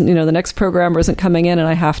say, "There's the next programmer isn't coming in, and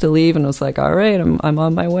I have to leave." And I was like, "All right, I'm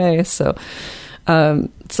on my way." So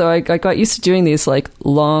I got used to doing these like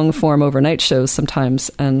long form overnight shows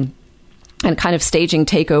sometimes, and kind of staging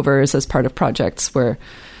takeovers as part of projects where,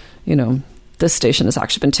 this station has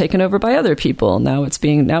actually been taken over by other people. Now it's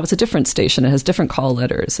a different station. It has different call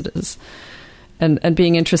letters. It is, and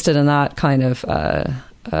being interested in that kind of, I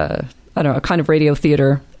don't know, a kind of radio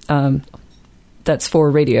theater that's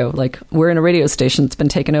for radio. Like, we're in a radio station that's been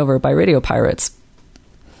taken over by radio pirates.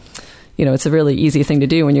 It's a really easy thing to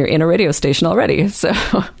do when you're in a radio station already. So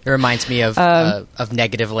it reminds me of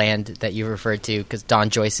Negative Land that you referred to, because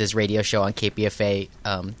Don Joyce's radio show on KPFA.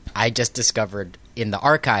 I just discovered in the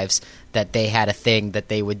archives that they had a thing that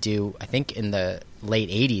they would do, I think in the late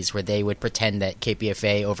 80s, where they would pretend that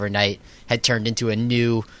KPFA overnight had turned into a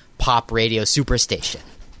new pop radio superstation.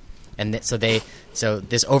 And so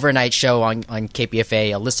this overnight show on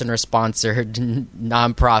KPFA, a listener-sponsored,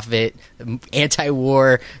 nonprofit,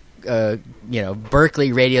 anti-war,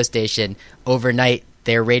 Berkeley radio station, overnight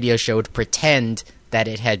their radio show would pretend that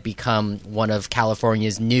it had become one of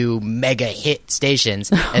California's new mega hit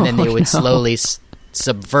stations, and then they would slowly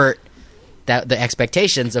subvert the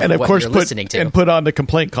expectations of what you're listening to. And put on the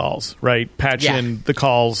complaint calls, right? Patch in the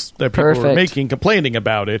calls that people were making, complaining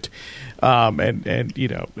about it,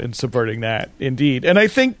 and subverting that, indeed. And I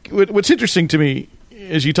think what's interesting to me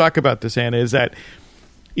as you talk about this, Anna, is that,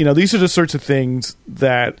 these are the sorts of things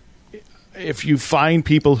that if you find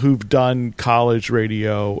people who've done college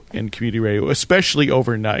radio and community radio, especially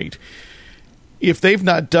overnight, if they've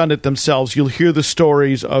not done it themselves, you'll hear the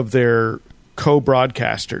stories of their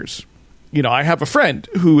co-broadcasters. I have a friend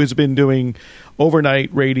who has been doing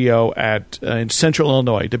overnight radio in Central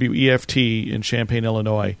Illinois, WEFT in Champaign,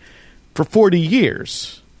 Illinois, for 40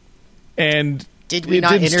 years. And did we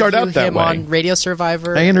not interview him on Radio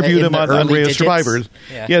Survivor? I interviewed him on Radio digits? Survivor.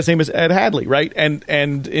 Yeah, his name is Ed Hadley, right? And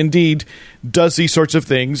indeed does these sorts of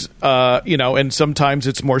things, and sometimes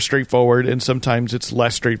it's more straightforward and sometimes it's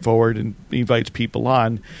less straightforward, and invites people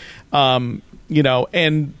on,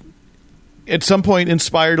 and at some point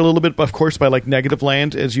inspired a little bit, of course, by like Negative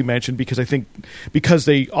Land, as you mentioned, because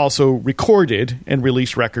they also recorded and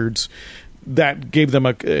released records that gave them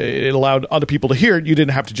it allowed other people to hear it. You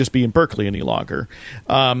didn't have to just be in Berkeley any longer.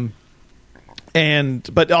 But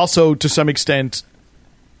also to some extent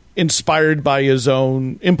inspired by his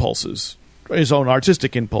own impulses, his own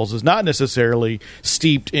artistic impulses, not necessarily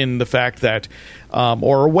steeped in the fact that,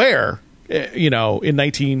 or aware, in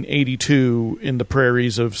 1982 in the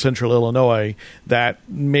prairies of Central Illinois, that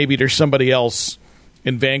maybe there's somebody else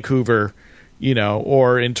in Vancouver,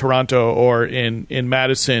 or in Toronto or in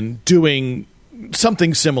Madison doing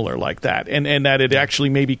something similar like that. And that it actually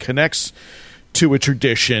maybe connects to a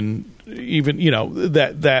tradition, even,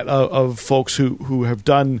 that of folks who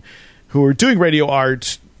are doing radio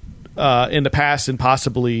art in the past, and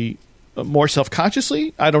possibly more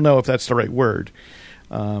self-consciously. I don't know if that's the right word.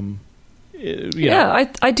 Yeah,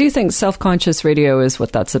 I do think self-conscious radio is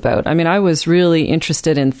what that's about. I mean, I was really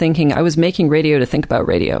interested in thinking, I was making radio to think about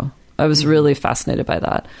radio. I was really fascinated by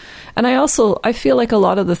that. And I feel like a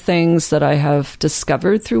lot of the things that I have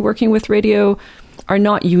discovered through working with radio are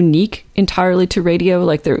not unique entirely to radio.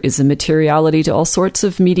 Like, there is a materiality to all sorts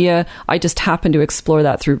of media. I just happen to explore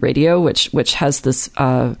that through radio, which has this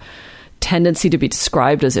tendency to be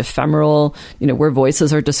described as ephemeral, where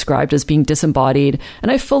voices are described as being disembodied.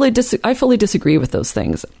 And I fully disagree with those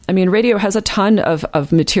things. I mean, radio has a ton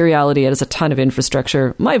of materiality. It has a ton of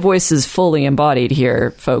infrastructure. My voice is fully embodied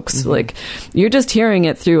here, folks. Mm-hmm. Like, you're just hearing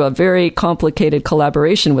it through a very complicated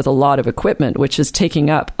collaboration with a lot of equipment, which is taking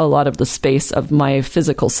up a lot of the space of my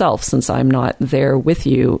physical self, since I'm not there with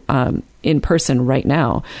you in person right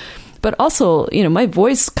now. But also, my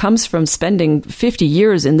voice comes from spending 50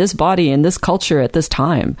 years in this body, in this culture at this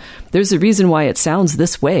time. There's a reason why it sounds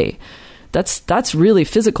this way. That's really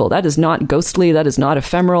physical. That is not ghostly. That is not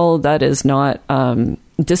ephemeral. That is not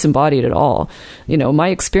disembodied at all. My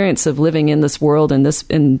experience of living in this world and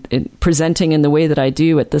in presenting in the way that I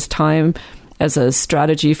do at this time as a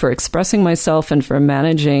strategy for expressing myself and for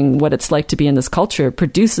managing what it's like to be in this culture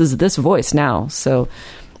produces this voice now. So...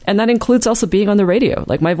 And that includes also being on the radio.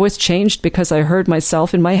 Like, my voice changed because I heard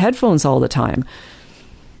myself in my headphones all the time.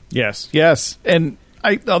 Yes. And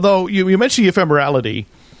although you mentioned ephemerality,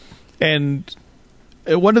 and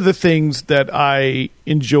one of the things that I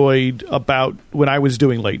enjoyed about when I was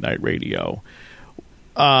doing late night radio,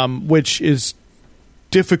 which is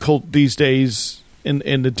difficult these days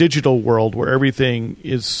in the digital world where everything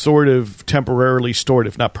is sort of temporarily stored,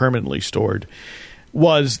 if not permanently stored,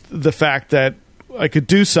 was the fact that I could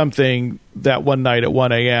do something that one night at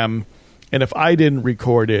 1 a.m., and if I didn't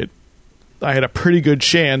record it, I had a pretty good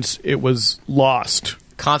chance it was lost.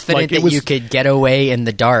 Confident that you could get away in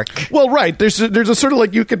the dark. Well, right. There's a sort of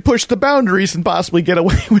like you could push the boundaries and possibly get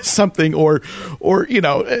away with something, or do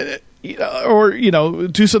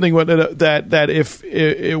something that if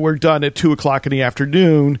it were done at 2:00 in the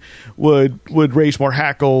afternoon would raise more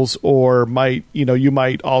hackles, or you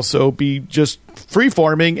might also be just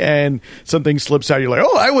free-forming and something slips out. You're like,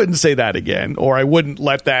 oh, I wouldn't say that again, or I wouldn't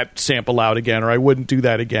let that sample out again, or I wouldn't do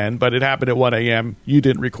that again. But it happened at 1 a.m. You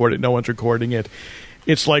didn't record it. No one's recording it.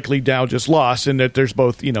 It's likely now just lost, and that there's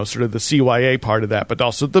both, sort of the CYA part of that, but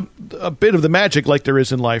also a bit of the magic like there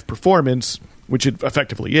is in live performance, which it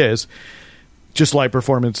effectively is, just live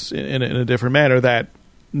performance in a different manner, that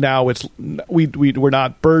now we're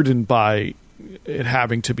not burdened by it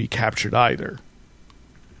having to be captured either.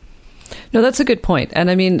 No, that's a good point.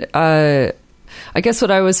 And I mean, I guess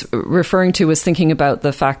what I was referring to was thinking about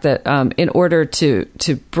the fact that in order to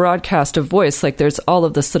broadcast a voice, like, there's all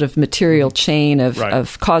of this sort of material chain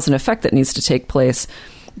of cause and effect that needs to take place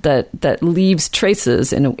that leaves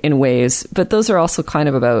traces in ways. But those are also kind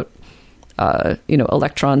of about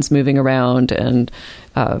electrons moving around, and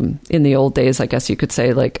in the old days, I guess you could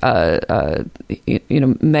say, like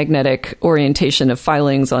magnetic orientation of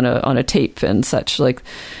filings on a tape and such. Like,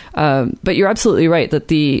 but you're absolutely right that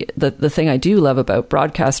the thing I do love about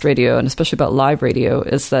broadcast radio, and especially about live radio,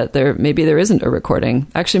 is that there isn't a recording.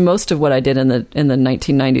 Actually, most of what I did in the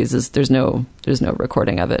 1990s is there's no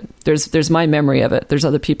recording of it. There's my memory of it. There's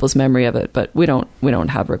other people's memory of it, but we don't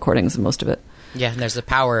have recordings of most of it. Yeah, and there's a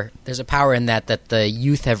power in that the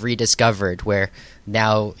youth have rediscovered, where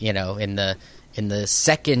now, in the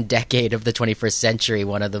second decade of the 21st century,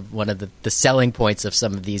 one of the selling points of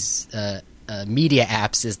some of these media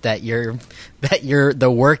apps is that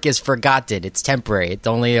the work is forgotten. It's temporary. It's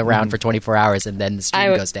only around for 24 hours, and then the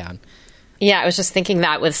stream goes down. Yeah, I was just thinking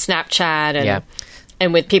that with Snapchat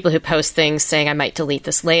and with people who post things saying, I might delete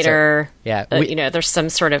this later. So, yeah, there's some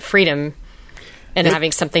sort of freedom and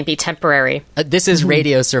having something be temporary. This is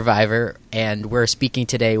Radio Survivor, and we're speaking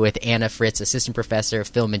today with Anna Fritz, Assistant Professor of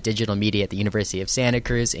Film and Digital Media at the University of Santa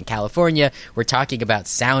Cruz in California. We're talking about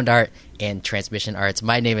sound art and transmission arts.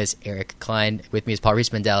 My name is Eric Klein. With me is Paul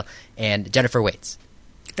Rees-Mandel and Jennifer Waits.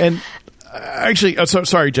 And actually,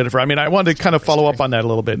 sorry, Jennifer. I mean, I wanted to kind of follow up on that a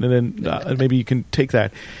little bit, and then maybe you can take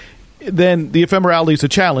that. Then the ephemerality is a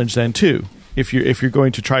challenge then, too. If you're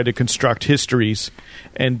going to try to construct histories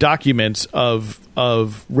and documents of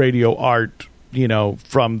radio art,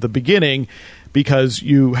 from the beginning, because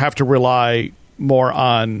you have to rely more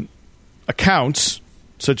on accounts,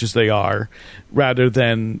 such as they are, rather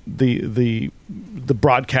than the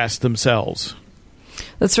broadcasts themselves.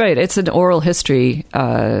 That's right. It's an oral history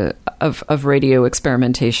of radio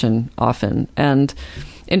experimentation often, and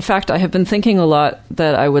in fact, I have been thinking a lot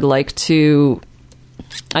that I would like to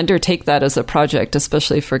undertake that as a project,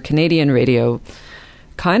 especially for Canadian radio,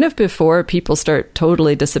 kind of before people start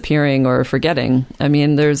totally disappearing or forgetting. I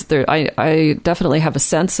mean, I definitely have a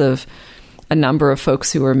sense of a number of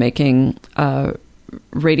folks who are making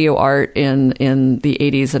radio art in the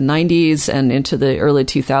 80s and 90s and into the early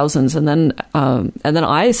 2000s, and then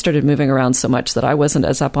I started moving around so much that I wasn't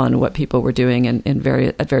as up on what people were doing at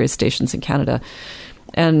various stations in Canada.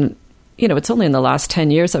 And it's only in the last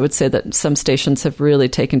 10 years, I would say, that some stations have really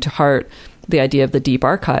taken to heart the idea of the deep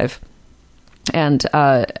archive. And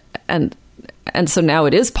so now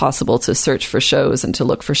it is possible to search for shows and to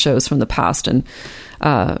look for shows from the past. And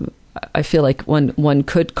I feel like one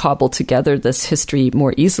could cobble together this history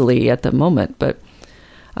more easily at the moment. But,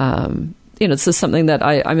 this is something that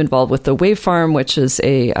I'm involved with the Wave Farm, which is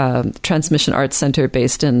a transmission arts center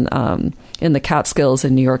based in the Catskills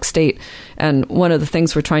in New York State. And one of the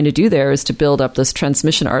things we're trying to do there is to build up this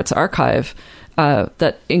transmission arts archive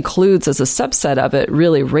that includes, as a subset of it,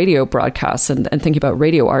 really radio broadcasts and thinking about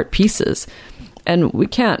radio art pieces. And we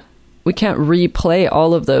can't replay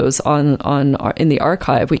all of those in the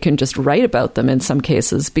archive. We can just write about them in some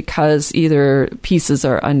cases, because either pieces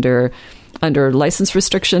are under license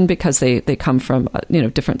restriction because they come from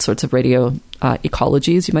different sorts of radio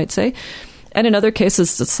ecologies, you might say. And in other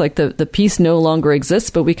cases, it's like the piece no longer exists,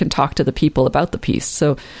 but we can talk to the people about the piece.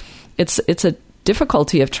 So it's a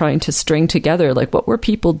difficulty of trying to string together, like, what were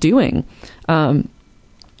people doing? And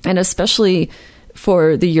especially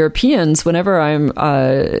for the Europeans, whenever I'm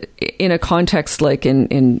in a context like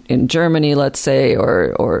in Germany, let's say,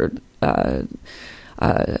 or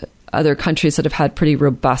other countries that have had pretty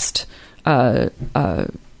robust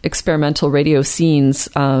experimental radio scenes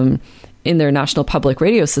in their national public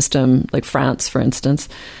radio system, like France, for instance,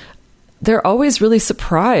 they're always really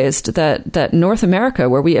surprised that North America,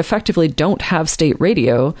 where we effectively don't have state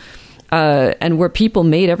radio, and where people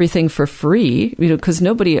made everything for free, because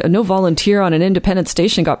no volunteer on an independent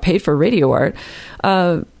station got paid for radio art.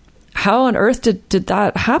 How on earth did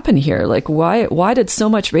that happen here? Like, why did so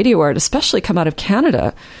much radio art, especially, come out of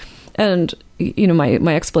Canada? And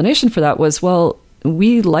my explanation for that was, well,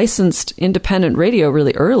 we licensed independent radio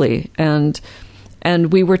really early, and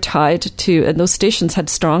we were tied to, and those stations had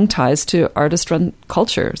strong ties to artist-run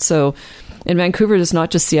culture. So in Vancouver, there's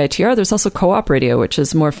not just CITR, there's also Co-op Radio, which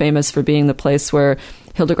is more famous for being the place where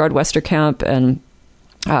Hildegard Westerkamp and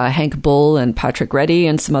Hank Bull and Patrick Reddy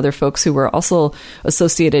and some other folks who were also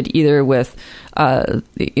associated either with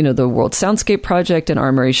the World Soundscape Project and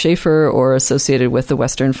R. Murray Schafer, or associated with the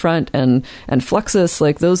Western Front and Fluxus.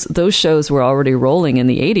 Like, those shows were already rolling in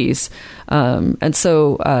the 80s. And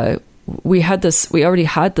so we already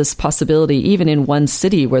had this possibility, even in one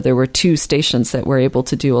city where there were two stations that were able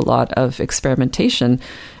to do a lot of experimentation.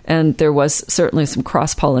 And there was certainly some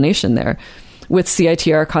cross-pollination there, with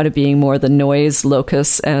CITR kind of being more the noise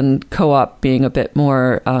locus and Co-op being a bit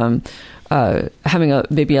more, having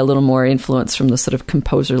maybe a little more influence from the sort of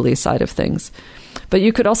composerly side of things. But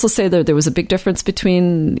you could also say that there was a big difference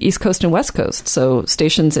between East Coast and West Coast. So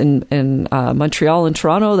stations in Montreal and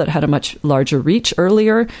Toronto that had a much larger reach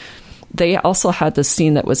earlier, they also had this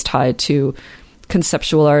scene that was tied to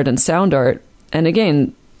conceptual art and sound art. And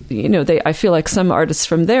again, I feel like some artists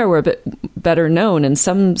from there were a bit better known in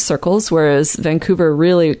some circles, whereas Vancouver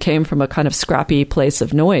really came from a kind of scrappy place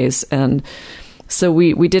of noise. And so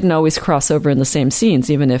we didn't always cross over in the same scenes,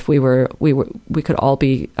 even if we could all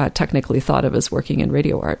be technically thought of as working in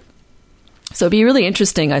radio art. So it'd be really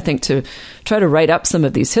interesting, I think, to try to write up some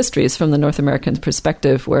of these histories from the North American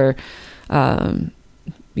perspective, where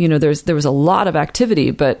there was a lot of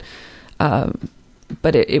activity, but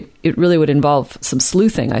it really would involve some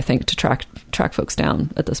sleuthing, I think, to track folks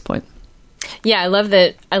down at this point. Yeah, I love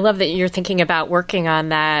that you're thinking about working on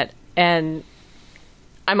that, and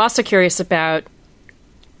I'm also curious about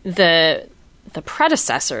the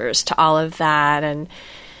predecessors to all of that. And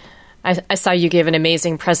I saw you give an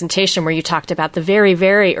amazing presentation where you talked about the very,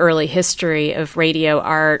 very early history of radio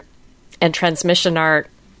art and transmission art.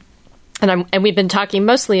 And we've been talking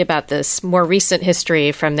mostly about this more recent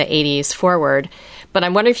history from the 80s forward. But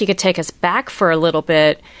I'm wondering if you could take us back for a little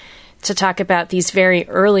bit to talk about these very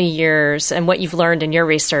early years and what you've learned in your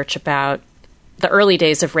research about the early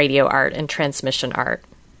days of radio art and transmission art.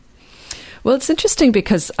 Well, it's interesting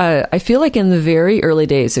because I feel like in the very early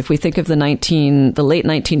days, if we think of the late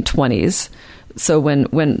 1920s, so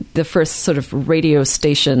when the first sort of radio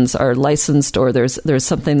stations are licensed, or there's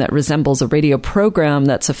something that resembles a radio program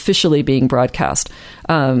that's officially being broadcast,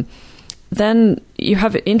 then you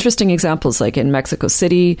have interesting examples like in Mexico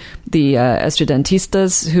City, the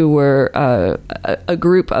Estudiantistas, who were a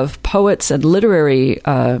group of poets and literary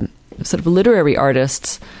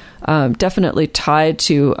artists, definitely tied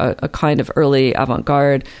to a kind of early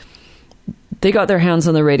avant-garde. They got their hands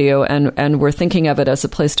on the radio and were thinking of it as a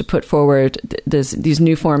place to put forward these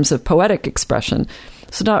new forms of poetic expression.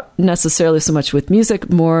 So not necessarily so much with music,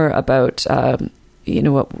 more about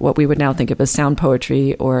what we would now think of as sound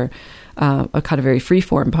poetry, or a kind of very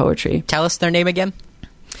free-form poetry. Tell us their name again.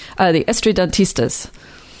 The Estudiantistas.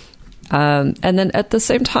 And then at the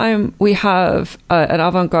same time, we have an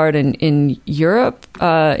avant-garde in Europe,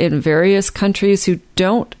 in various countries who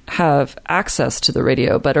don't have access to the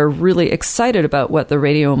radio, but are really excited about what the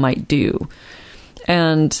radio might do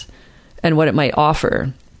and what it might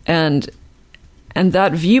offer. And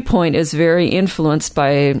that viewpoint is very influenced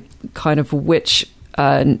by kind of which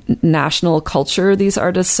national culture these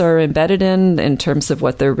artists are embedded in terms of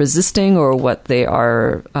what they're resisting or what they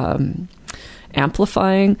are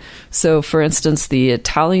amplifying. So, for instance, the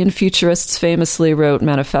Italian futurists famously wrote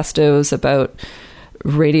manifestos about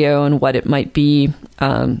radio and what it might be.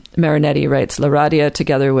 Marinetti writes La Radio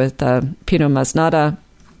together with Pino Masnada,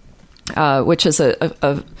 which is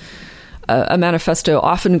a manifesto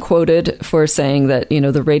often quoted for saying that,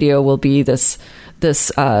 the radio will be this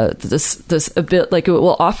a bit like it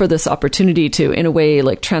will offer this opportunity to, in a way,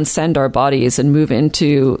 like transcend our bodies and move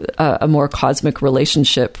into a more cosmic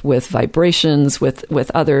relationship with vibrations,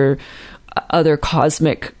 with other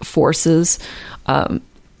cosmic forces.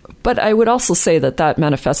 But I would also say that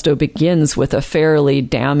manifesto begins with a fairly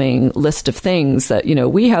damning list of things that,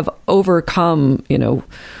 we have overcome,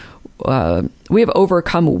 we have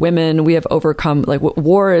overcome women. We have overcome, like,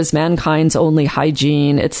 war is mankind's only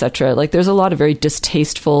hygiene, etc. Like, there's a lot of very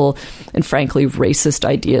distasteful and frankly racist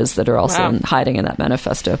ideas that are also hiding in that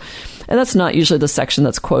manifesto. And that's not usually the section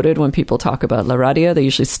that's quoted when people talk about La Radio. They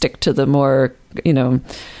usually stick to the more,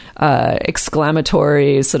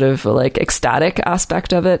 exclamatory, sort of like ecstatic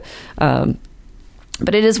aspect of it.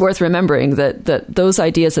 But it is worth remembering that those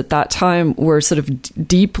ideas at that time were sort of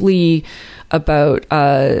deeply about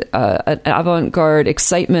an avant-garde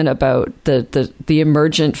excitement about the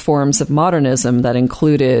emergent forms of modernism that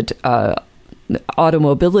included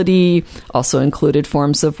automobility, also included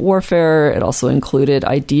forms of warfare. It also included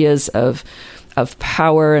ideas of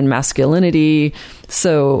power and masculinity.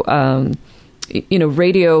 So,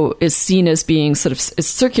 radio is seen as being sort of is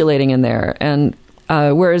circulating in there. And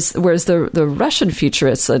whereas the Russian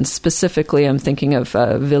futurists, and specifically I'm thinking of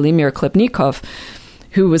Vladimir Khlebnikov,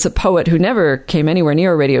 who was a poet who never came anywhere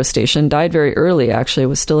near a radio station, died very early, actually,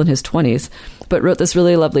 was still in his 20s, but wrote this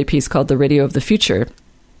really lovely piece called The Radio of the Future.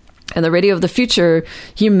 And the Radio of the Future,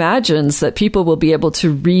 he imagines that people will be able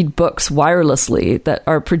to read books wirelessly that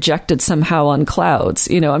are projected somehow on clouds.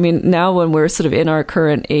 Now when we're sort of in our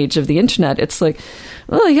current age of the internet, it's like,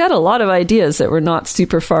 well, he had a lot of ideas that were not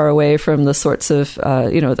super far away from the sorts of,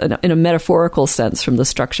 in a metaphorical sense, from the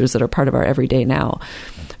structures that are part of our everyday now.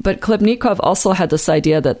 But Khlebnikov also had this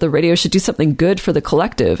idea that the radio should do something good for the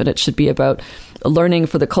collective, and it should be about learning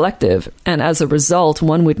for the collective. And as a result,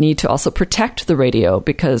 one would need to also protect the radio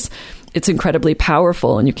because it's incredibly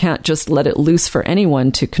powerful and you can't just let it loose for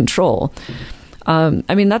anyone to control.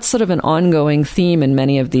 That's sort of an ongoing theme in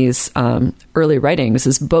many of these early writings,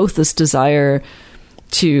 is both this desire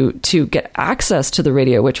to get access to the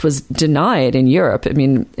radio, which was denied in Europe.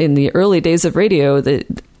 In the early days of radio,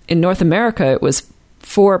 in North America, it was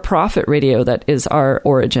for-profit radio that is our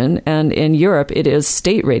origin, and in Europe it is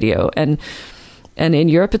state radio, and in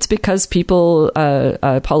Europe it's because people,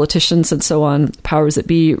 politicians and so on, powers that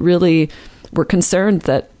be, really were concerned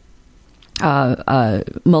that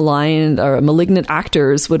malignant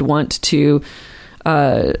actors would want to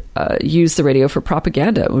use the radio for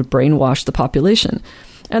propaganda. It would brainwash the population.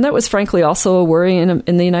 And that was frankly also a worry in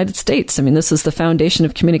the United States. This is the foundation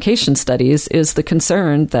of communication studies, is the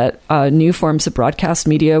concern that new forms of broadcast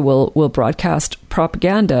media will broadcast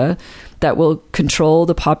propaganda that will control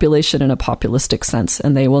the population in a populistic sense.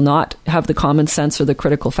 And they will not have the common sense or the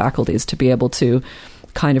critical faculties to be able to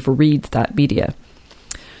kind of read that media.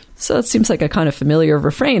 So it seems like a kind of familiar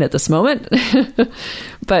refrain at this moment.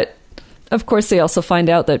 But of course, they also find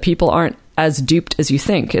out that people aren't as duped as you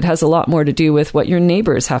think. It has a lot more to do with what your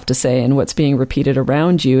neighbors have to say and what's being repeated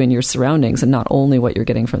around you in your surroundings, and not only what you're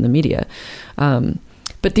getting from the media.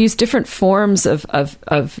 But these different forms of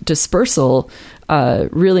dispersal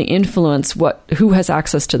really influence who has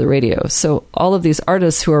access to the radio. So all of these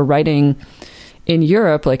artists who are writing in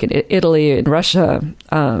Europe, like in Italy and Russia,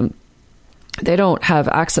 they don't have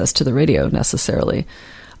access to the radio necessarily.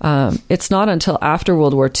 It's not until after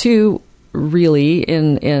World War II, really,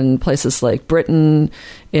 in places like Britain,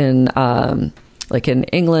 in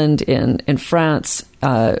England, in France,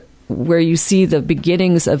 where you see the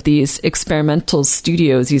beginnings of these experimental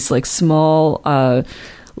studios, these like small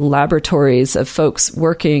laboratories of folks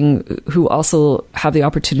working who also have the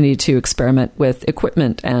opportunity to experiment with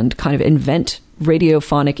equipment and kind of invent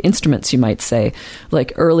radiophonic instruments, you might say,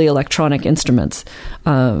 like early electronic instruments.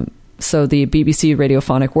 So the BBC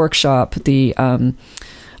Radiophonic Workshop, the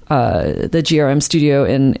the GRM studio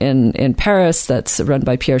in Paris that's run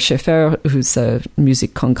by Pierre Schaeffer, who's a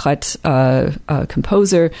musique concrète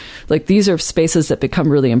composer. Like, these are spaces that become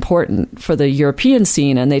really important for the European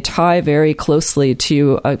scene, and they tie very closely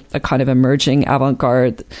to a kind of emerging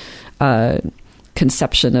avant-garde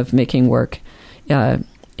conception of making work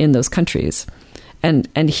in those countries.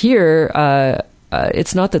 And here,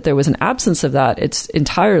 it's not that there was an absence of that. It's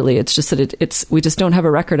just that we just don't have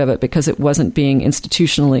a record of it because it wasn't being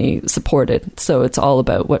institutionally supported. So it's all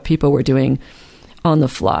about what people were doing on the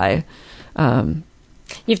fly.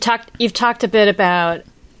 You've talked a bit about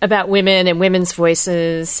women and women's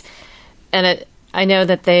voices, and I know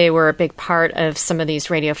that they were a big part of some of these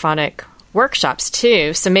radiophonic workshops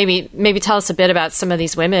too. So maybe tell us a bit about some of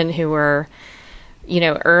these women who were,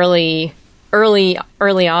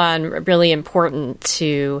 early on, really important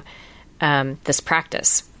to this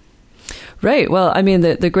practice. Right. Well, I mean,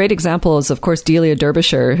 the great example is, of course, Delia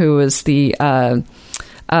Derbyshire, who was the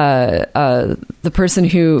person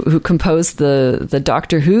who composed the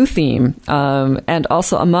Doctor Who theme, and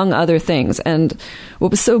also among other things. And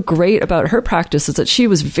what was so great about her practice is that she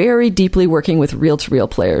was very deeply working with reel-to-reel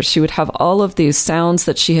players. She would have all of these sounds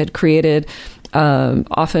that she had created,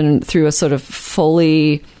 often through a sort of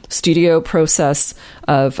Foley studio process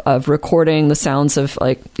of recording the sounds of,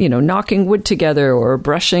 knocking wood together or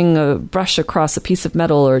brushing a brush across a piece of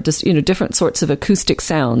metal, or just, different sorts of acoustic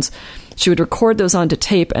sounds. She would record those onto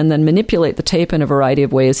tape and then manipulate the tape in a variety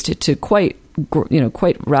of ways to quite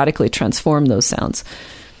radically transform those sounds.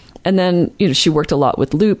 And then, she worked a lot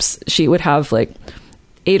with loops. She would have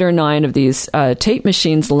 8 or 9 of these tape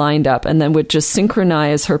machines lined up, and then would just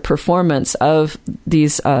synchronize her performance of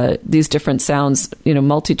these different sounds,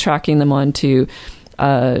 multi-tracking them onto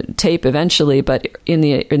tape eventually. But in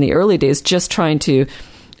the early days, just trying to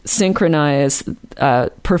synchronize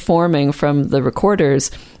performing from the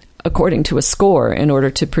recorders according to a score in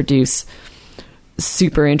order to produce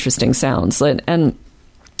super interesting sounds. And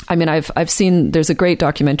I mean, I've seen, there's a great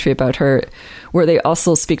documentary about her where they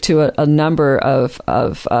also speak to a number of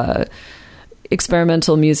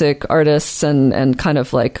experimental music artists and kind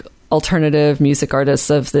of alternative music artists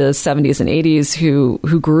of the 70s and 80s who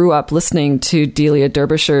grew up listening to Delia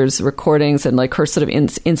Derbyshire's recordings and her sort of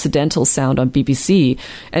incidental sound on BBC,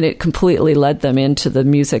 and it completely led them into the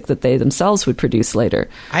music that they themselves would produce later.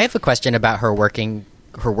 I have a question about her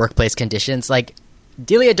workplace conditions.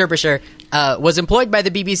 Delia Derbyshire was employed by the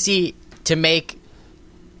BBC to make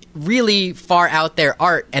really far out there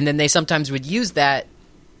art, and then they sometimes would use that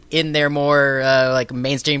in their more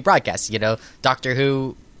mainstream broadcasts. Doctor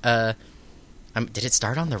Who. Did it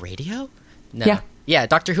start on the radio? No. Yeah.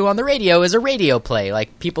 Doctor Who on the radio is a radio play.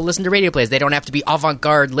 People listen to radio plays. They don't have to be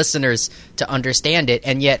avant-garde listeners to understand it,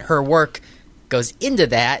 and yet her work goes into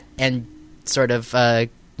that and sort of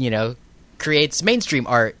creates mainstream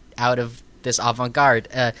art out of this avant-garde.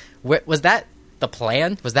 Was that the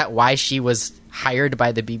plan? Was that why she was hired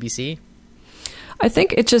by the BBC? I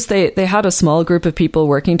think it just they had a small group of people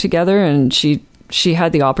working together, and she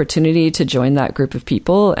had the opportunity to join that group of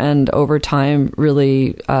people, and over time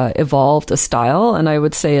really evolved a style. And I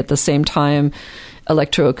would say at the same time,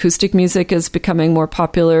 electroacoustic music is becoming more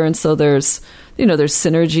popular, and so there's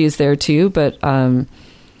synergies there too. But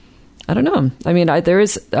I don't know. I mean, I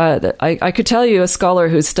could tell you a scholar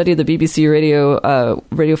who's studied the BBC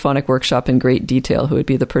radiophonic workshop in great detail who would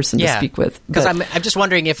be the person to speak with. Because I'm just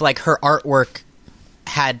wondering if her artwork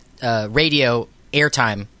had radio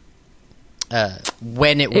airtime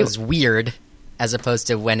when it was weird, as opposed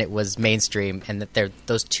to when it was mainstream, and that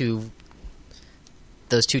those two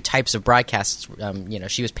types of broadcasts.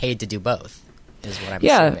 She was paid to do both. Is what I'm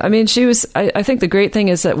assuming. I mean, she was. I think the great thing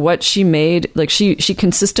is that what she made, she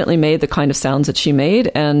consistently made the kind of sounds that she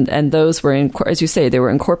made, and those were, as you say, they were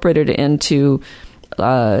incorporated into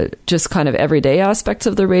just kind of everyday aspects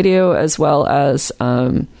of the radio, as well as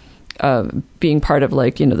being part of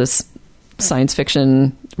this science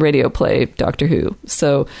fiction radio play, Doctor Who.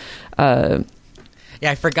 So.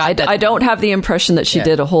 I forgot. I don't have the impression that she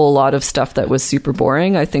did a whole lot of stuff that was super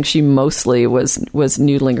boring. I think she mostly was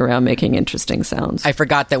noodling around making interesting sounds. I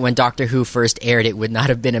forgot that when Doctor Who first aired, it would not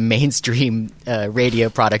have been a mainstream radio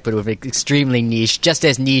product, but it would have been extremely niche, just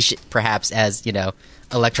as niche perhaps as,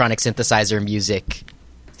 electronic synthesizer music.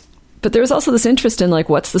 But there was also this interest in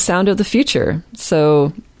what's the sound of the future?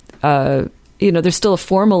 So, there's still a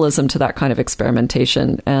formalism to that kind of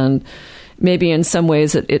experimentation, and maybe in some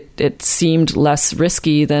ways it seemed less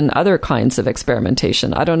risky than other kinds of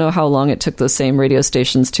experimentation. I don't know how long it took those same radio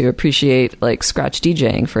stations to appreciate scratch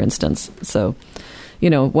DJing, for instance. So,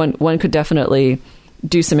 one could definitely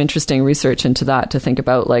do some interesting research into that, to think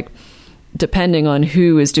about depending on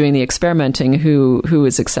who is doing the experimenting, who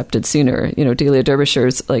is accepted sooner. You know, Delia Derbyshire,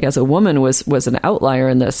 like as a woman, was an outlier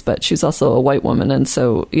in this, but she's also a white woman, and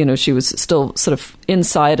so you know she was still sort of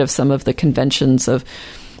inside of some of the conventions of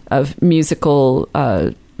musical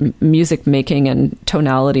music making and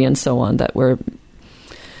tonality and so on that were,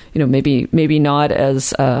 you know, maybe not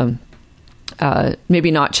as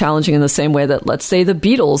maybe not challenging in the same way that, let's say, the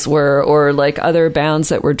Beatles were, or like other bands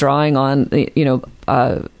that were drawing on, you know,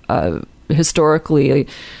 historically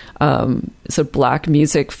sort of black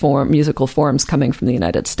musical forms coming from the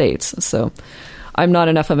United States. So I'm not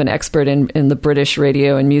enough of an expert in the British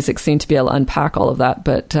radio and music scene to be able to unpack all of that,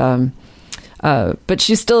 but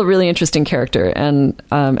she's still a really interesting character. And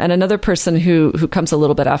another person who comes a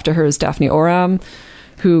little bit after her is Daphne Oram,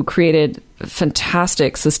 who created a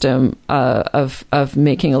fantastic system of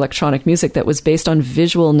making electronic music that was based on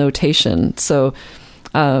visual notation. So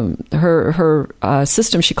her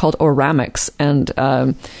system she called Oramics, and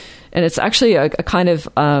it's actually a kind of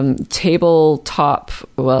tabletop.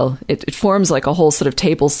 Well, it forms like a whole sort of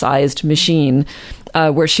table-sized machine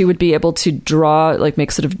where she would be able to draw, like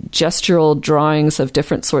make sort of gestural drawings of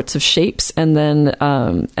different sorts of shapes, and then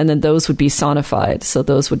those would be sonified. So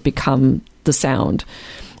those would become the sound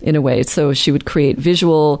in a way. So she would create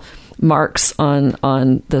visual marks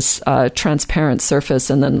on this transparent surface,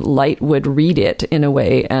 and then light would read it in a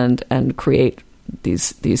way and create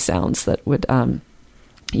these sounds that would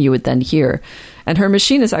you would then hear. And her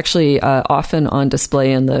machine is actually often on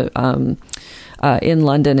display in the in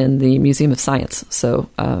London in the Museum of Science. So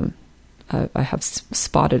I have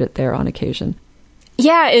spotted it there on occasion.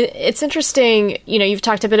 Yeah, it's interesting. You know, you've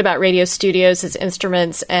talked a bit about radio studios as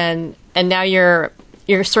instruments, and now you're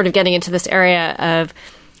sort of getting into this area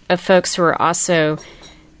of folks who are also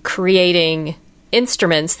creating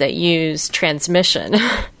instruments that use transmission.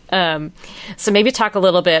 So maybe talk a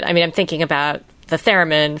little bit. I mean, I'm thinking about the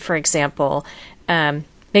theremin, for example.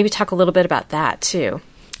 Maybe talk a little bit about that too.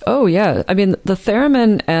 Oh, yeah. I mean, the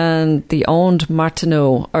theremin and the onde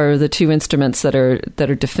martineau are the two instruments that are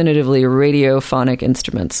definitively radiophonic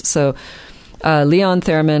instruments. So Leon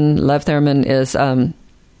Theremin, Lev Theremin, is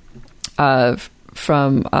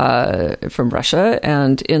from Russia,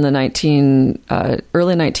 and in the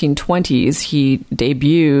early 1920s, he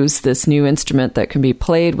debuts this new instrument that can be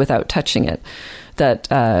played without touching it.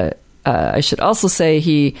 That I should also say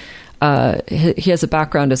he has a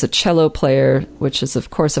background as a cello player, which is, of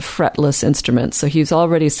course, a fretless instrument. So he's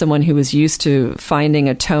already someone who was used to finding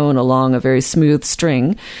a tone along a very smooth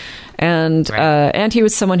string, and he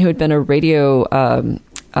was someone who had been a radio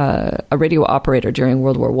operator during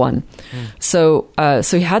World War I. So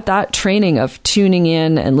he had that training of tuning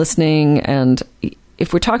in and listening. And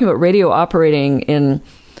if we're talking about radio operating in,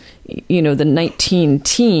 you know, the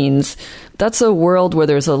 19-teens, that's a world where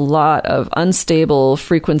there's a lot of unstable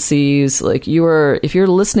frequencies. Like if you're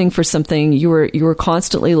listening for something, you were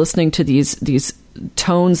constantly listening to these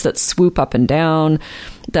tones that swoop up and down,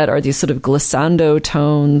 that are these sort of glissando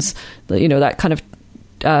tones, you know, that kind of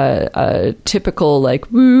typical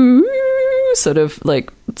like woo sort of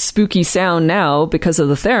like spooky sound now because of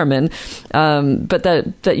the theremin, but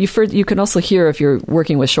that you can also hear if you're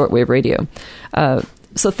working with shortwave radio.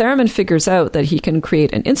 So Theremin figures out that he can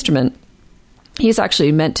create an instrument. He's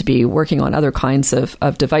actually meant to be working on other kinds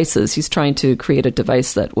of devices. He's trying to create a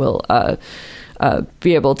device that will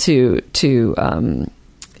be able to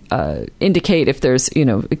indicate if there's, you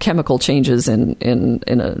know, chemical changes in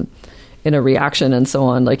a reaction and so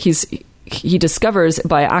on. Like he discovers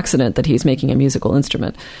by accident that he's making a musical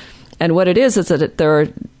instrument. And what it is that there are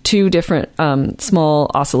two different small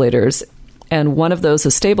oscillators, and one of those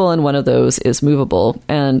is stable and one of those is movable.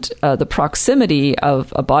 And the proximity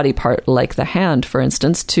of a body part, like the hand, for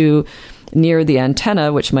instance, to near the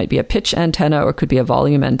antenna, which might be a pitch antenna or could be a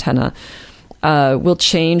volume antenna, will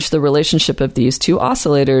change the relationship of these two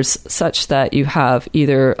oscillators such that you have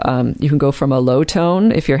either, you can go from a low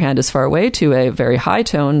tone if your hand is far away to a very high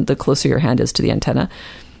tone the closer your hand is to the antenna.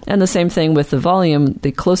 And the same thing with the volume.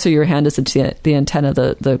 The closer your hand is to the antenna,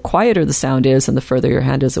 the quieter the sound is, and the further your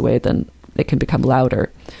hand is away, then it can become louder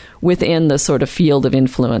within the sort of field of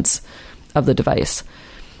influence of the device.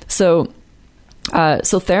 So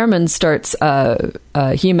Theremin starts,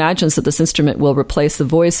 he imagines that this instrument will replace the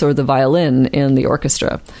voice or the violin in the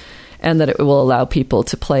orchestra, and that it will allow people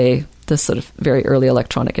to play this sort of very early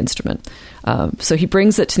electronic instrument. So he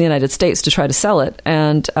brings it to the United States to try to sell it,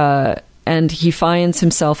 and and he finds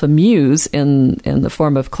himself a muse in the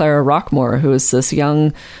form of Clara Rockmore, who is this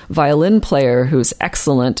young violin player who's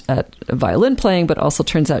excellent at violin playing, but also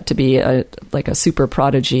turns out to be a super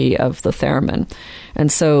prodigy of the theremin.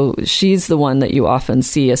 And so she's the one that you often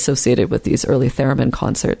see associated with these early theremin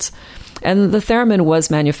concerts. And the theremin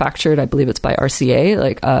was manufactured, I believe it's by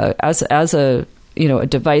RCA, as a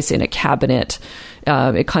device in a cabinet.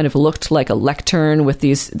 It kind of looked like a lectern with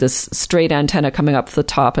this straight antenna coming up the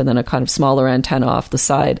top and then a kind of smaller antenna off the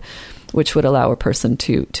side, which would allow a person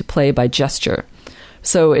to play by gesture.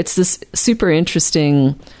 So it's this super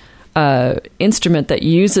interesting instrument that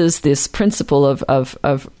uses this principle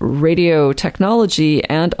of radio technology,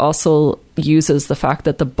 and also uses the fact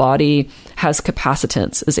that the body has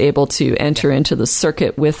capacitance, is able to enter into the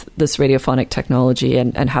circuit with this radiophonic technology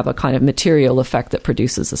and have a kind of material effect that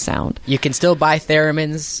produces a sound. You can still buy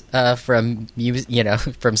theremins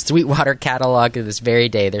from Sweetwater catalog to this very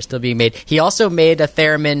day. They're still being made. He also made a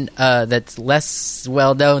theremin that's less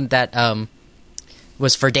well known that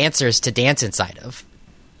was for dancers to dance inside of.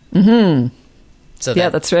 Mm-hmm. So yeah,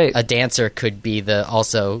 that's right. A dancer could be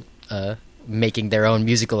also making their own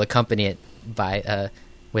musical accompaniment by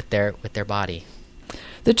with their body.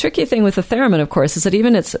 The tricky thing with the theremin, of course, is that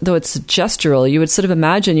even though it's gestural, you would sort of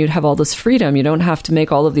imagine you'd have all this freedom. You don't have to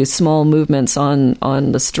make all of these small movements on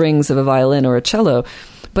the strings of a violin or a cello.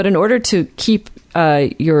 But in order to keep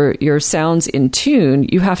your sounds in tune,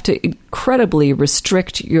 you have to incredibly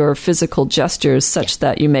restrict your physical gestures such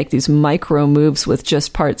that you make these micro moves with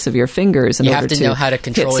just parts of your fingers in order to know how to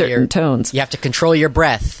control hit certain tones. You have to control your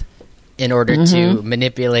breath in order to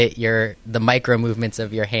manipulate the micro movements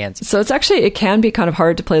of your hands. So it can be kind of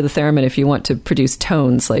hard to play the theremin if you want to produce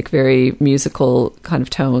tones, like very musical kind of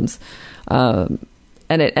tones. And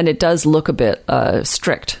it does look a bit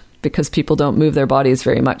strict, because people don't move their bodies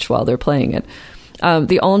very much while they're playing it.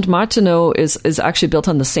 The Ondes Martenot is actually built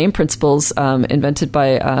on the same principles, invented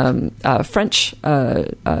by a French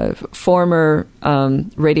former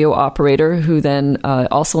radio operator who then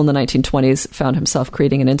also in the 1920s found himself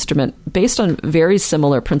creating an instrument based on very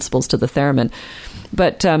similar principles to the theremin.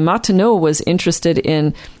 But Martenot was interested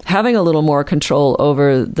in having a little more control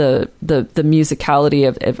over the musicality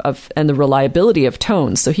of and the reliability of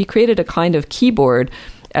tones. So he created a kind of keyboard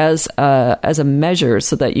as a measure,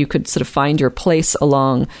 so that you could sort of find your place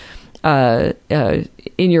along in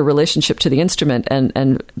your relationship to the instrument,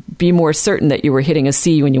 and be more certain that you were hitting a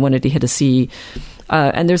C when you wanted to hit a C.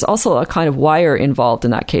 And there's also a kind of wire involved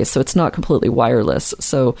in that case, so it's not completely wireless.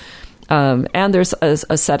 So and there's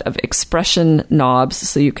a set of expression knobs,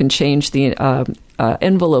 so you can change the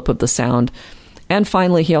envelope of the sound. And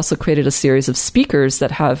finally, he also created a series of speakers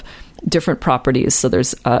that have different properties. So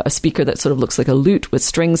there's a speaker that sort of looks like a lute with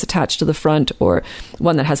strings attached to the front, or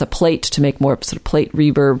one that has a plate to make more sort of plate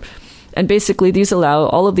reverb. And basically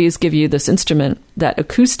all of these give you this instrument that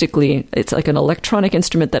acoustically, it's like an electronic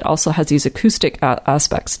instrument that also has these acoustic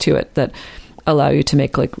aspects to it that allow you to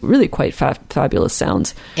make like really quite fabulous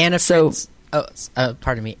sounds. Anna Fritz,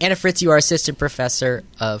 pardon me. Anna Fritz, you are assistant professor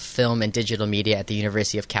of film and digital media at the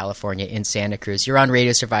University of California in Santa Cruz. You're on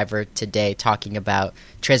Radio Survivor today talking about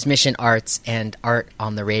transmission arts and art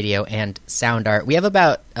on the radio and sound art. We have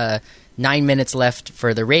about 9 minutes left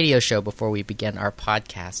for the radio show before we begin our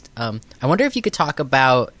podcast. I wonder if you could talk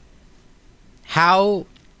about how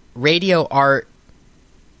radio art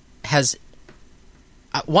has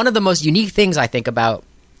one of the most unique things I think about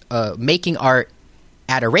making art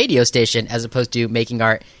at a radio station as opposed to making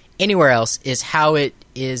art anywhere else is how it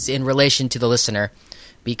is in relation to the listener,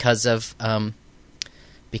 because of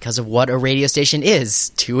what a radio station is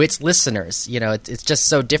to its listeners. You know, it's just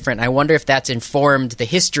so different. I wonder if that's informed the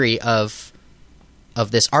history of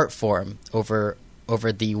this art form over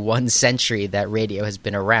the 1 century that radio has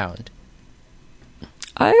been around.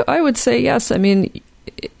 I would say yes. I mean,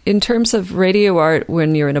 in terms of radio art,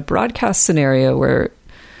 when you're in a broadcast scenario where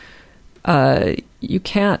you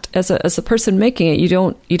can't, as a person making it, you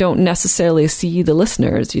don't necessarily see the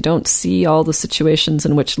listeners. You don't see all the situations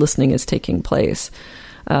in which listening is taking place.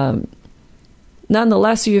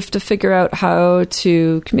 Nonetheless, you have to figure out how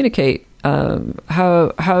to communicate,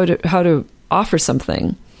 how to offer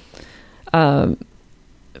something.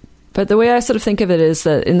 But the way I sort of think of it is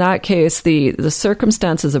that in that case, the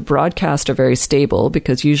circumstances of broadcast are very stable,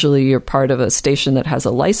 because usually you're part of a station that has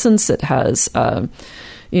a license. It has a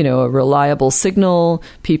reliable signal.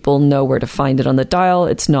 People know where to find it on the dial.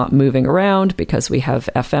 It's not moving around because we have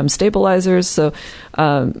FM stabilizers. So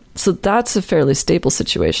that's a fairly stable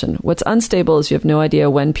situation. What's unstable is you have no idea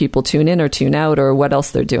when people tune in or tune out or what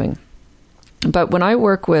else they're doing. But when I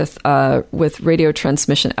work with radio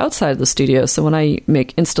transmission outside of the studio, so when I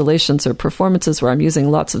make installations or performances where I'm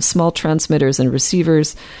using lots of small transmitters and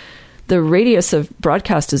receivers, the radius of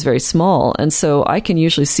broadcast is very small, and so I can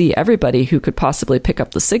usually see everybody who could possibly pick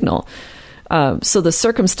up the signal. So the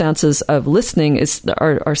circumstances of listening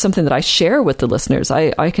are something that I share with the listeners.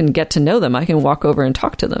 I can get to know them. I can walk over and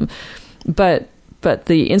talk to them. But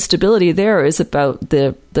the instability there is about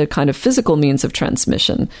the kind of physical means of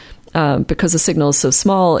transmission. Because the signal is so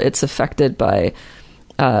small, it's affected by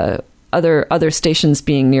other stations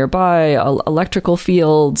being nearby, electrical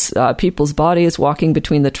fields, people's bodies walking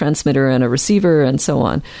between the transmitter and a receiver, and so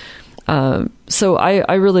on. So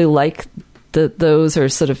I really like those are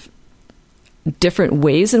sort of different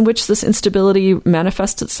ways in which this instability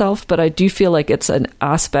manifests itself, but I do feel like it's an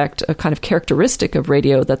aspect, a kind of characteristic of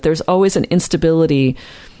radio, that there's always an instability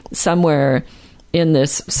somewhere in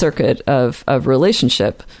this circuit of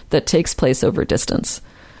relationship that takes place over distance.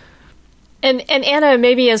 And Anna,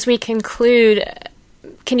 maybe as we conclude,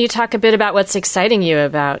 can you talk a bit about what's exciting you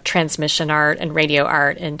about transmission art and radio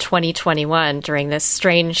art in 2021 during this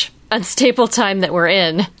strange, unstable time that we're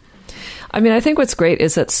in? I mean, I think what's great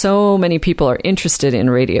is that so many people are interested in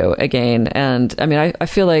radio again. And I mean, I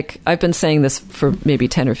feel like I've been saying this for maybe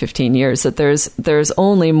 10 or 15 years, that there's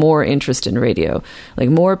only more interest in radio. Like,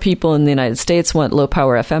 more people in the United States want low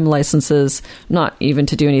power FM licenses, not even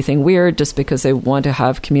to do anything weird, just because they want to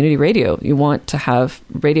have community radio. You want to have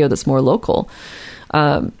radio that's more local.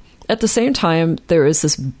 At the same time, there is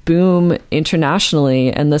this boom internationally,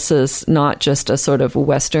 and this is not just a sort of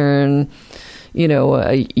Western,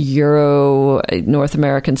 a Euro, North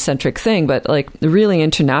American centric thing, but like really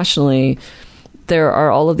internationally, there are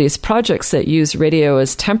all of these projects that use radio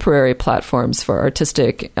as temporary platforms for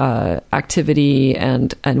artistic activity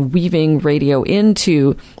and weaving radio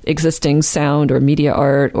into existing sound or media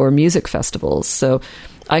art or music festivals. So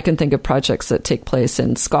I can think of projects that take place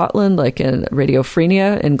in Scotland, like in Radio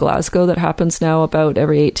Frenia in Glasgow, that happens now about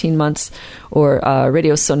every 18 months, or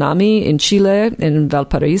Radio Tsunami in Chile, in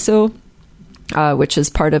Valparaiso, which is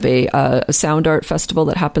part of a sound art festival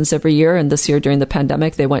that happens every year. And this year, during the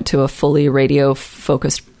pandemic, they went to a fully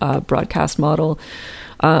radio-focused broadcast model.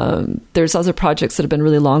 There's other projects that have been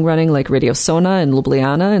really long-running, like Radio Sona in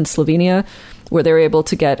Ljubljana in Slovenia, where they're able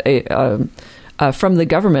to get from the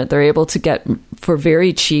government, they're able to get, for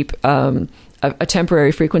very cheap, a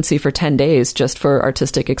temporary frequency for 10 days just for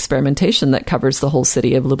artistic experimentation that covers the whole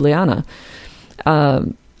city of Ljubljana.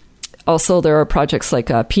 Also, there are projects like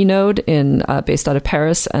P-Node based out of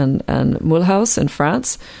Paris and Mulhouse in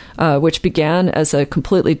France, which began as a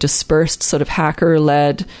completely dispersed sort of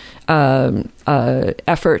hacker-led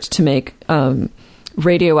effort to make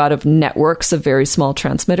radio out of networks of very small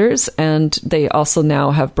transmitters. And they also now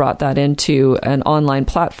have brought that into an online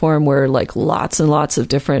platform where like lots and lots of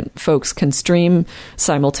different folks can stream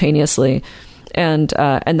simultaneously. And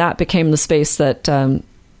that became the space that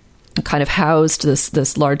kind of housed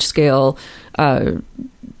this large-scale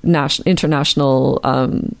international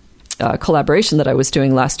collaboration that I was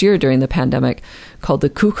doing last year during the pandemic, called the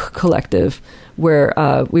Cook Collective, where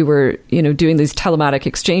we were, doing these telematic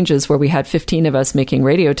exchanges where we had 15 of us making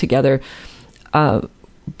radio together.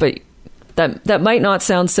 But that might not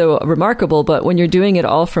sound so remarkable, but when you're doing it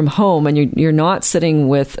all from home and you're not sitting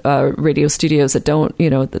with radio studios that don't,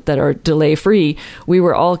 that are delay free, we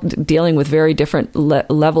were all dealing with very different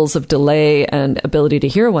levels of delay and ability to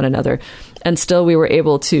hear one another. And still we were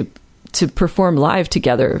able to perform live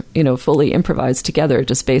together, fully improvised together,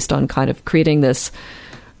 just based on kind of creating this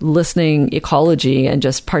listening ecology and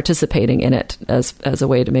just participating in it as a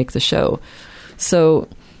way to make the show. So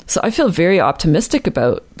I feel very optimistic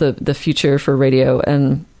about the future for radio.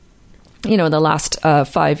 And, in the last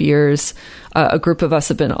 5 years, a group of us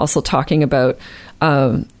have been also talking about,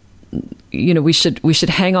 we should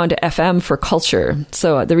hang on to FM for culture.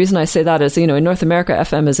 So the reason I say that is, in North America,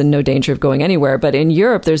 FM is in no danger of going anywhere. But in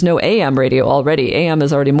Europe, there's no AM radio already. AM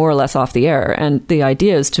is already more or less off the air. And the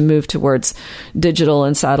idea is to move towards digital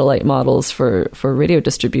and satellite models for radio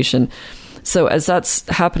distribution. So as that's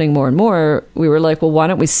happening more and more, we were like, well, why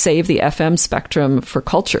don't we save the FM spectrum for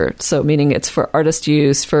culture? So meaning it's for artist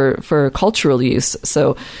use, for cultural use.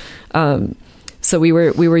 So we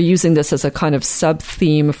were using this as a kind of sub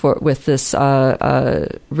theme with this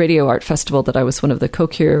radio art festival that I was one of the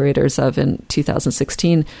co-curators of in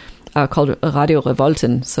 2016, called Radio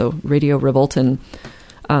Revolten. So Radio Revolten,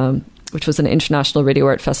 which was an international radio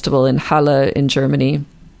art festival in Halle in Germany.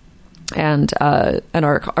 And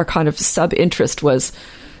our kind of sub interest was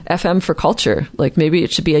FM for culture. Like maybe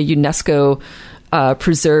it should be a UNESCO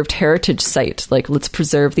preserved heritage site. Like, let's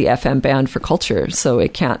preserve the FM band for culture, so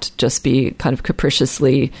it can't just be kind of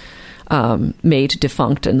capriciously made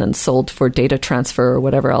defunct and then sold for data transfer or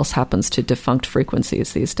whatever else happens to defunct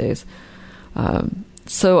frequencies these days.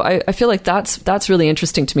 So I feel like that's really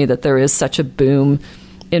interesting to me, that there is such a boom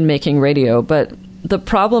in making radio. But the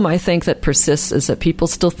problem I think that persists is that people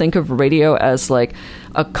still think of radio as like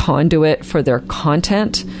a conduit for their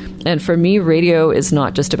content. And for me, radio is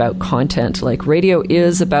not just about content. Like, radio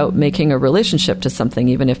is about making a relationship to something,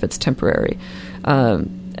 even if it's temporary.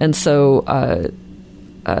 And so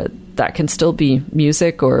that can still be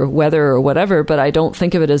music or weather or whatever, but I don't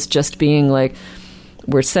think of it as just being like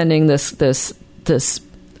we're sending this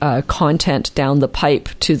content down the pipe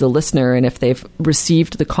to the listener, and if they've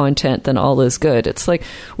received the content, then all is good. It's like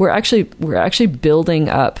we're actually building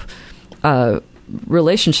up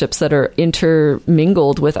relationships that are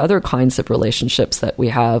intermingled with other kinds of relationships that we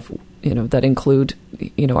have, that include,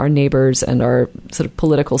 our neighbors and our sort of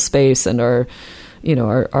political space and our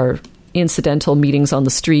incidental meetings on the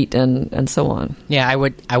street and so on. Yeah, I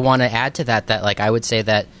want to add to that like I would say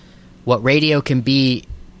that what radio can be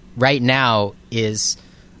right now is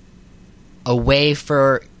a way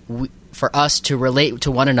for us to relate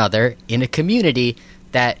to one another in a community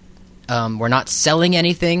that we're not selling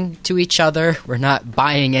anything to each other, we're not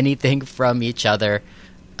buying anything from each other,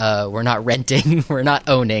 we're not renting, we're not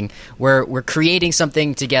owning, we're creating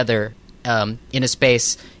something together in a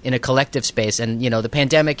space, in a collective space. And the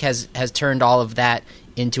pandemic has turned all of that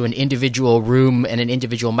into an individual room and an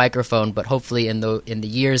individual microphone, but hopefully in the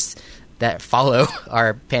years that follow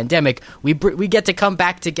our pandemic, we get to come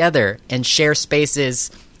back together and share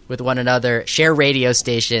spaces with one another, share radio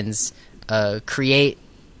stations, create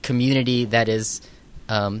community that is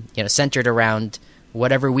centered around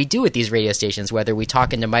whatever we do with these radio stations, whether we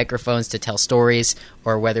talk into microphones to tell stories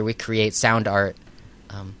or whether we create sound art.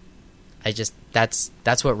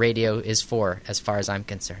 That's what radio is for, as far as I'm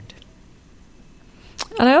concerned.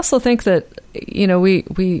 And I also think that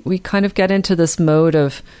we kind of get into this mode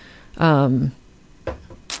of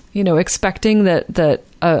expecting that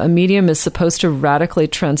a medium is supposed to radically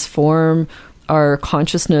transform our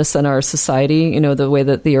consciousness and our society, the way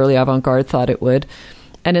that the early avant-garde thought it would.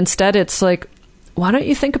 And instead it's like, why don't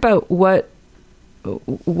you think about what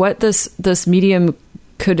this medium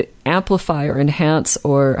could amplify or enhance,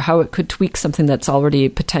 or how it could tweak something that's already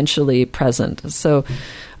potentially present. So,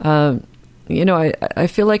 I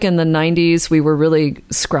feel like in the 90s, we were really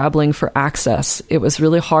scrabbling for access. It was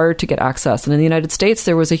really hard to get access. And in the United States,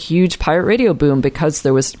 there was a huge pirate radio boom because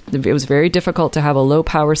it was very difficult to have a low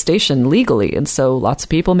power station legally. And so lots of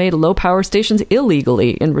people made low power stations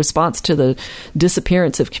illegally in response to the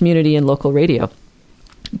disappearance of community and local radio.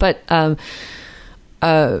 But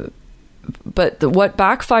what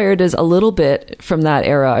backfired is a little bit from that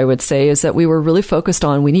era, I would say, is that we were really focused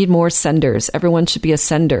on, we need more senders. Everyone should be a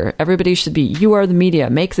sender. Everybody should be, you are the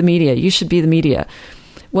media, make the media, you should be the media.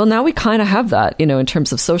 Well, now we kind of have that, in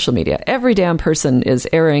terms of social media. Every damn person is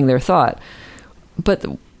airing their thought. But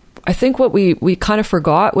I think what we kind of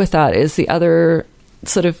forgot with that is the other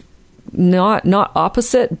sort of not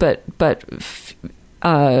opposite, but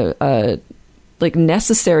like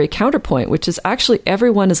necessary counterpoint, which is actually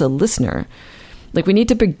everyone is a listener. Like, we need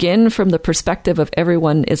to begin from the perspective of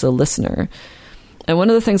everyone is a listener. And one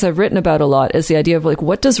of the things I've written about a lot is the idea of like,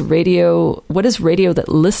 what is radio that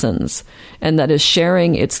listens and that is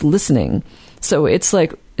sharing its listening? So it's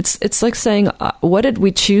like saying, what did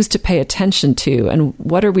we choose to pay attention to, and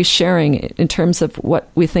what are we sharing in terms of what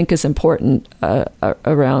we think is important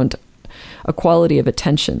around a quality of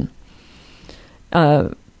attention?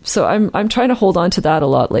 So I'm trying to hold on to that a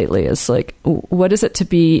lot lately. Is like, what is it to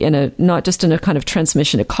be not just in a kind of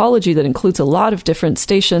transmission ecology that includes a lot of different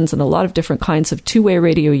stations and a lot of different kinds of two-way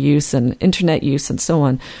radio use and internet use and so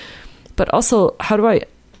on, but also how do I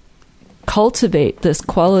cultivate this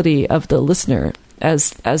quality of the listener as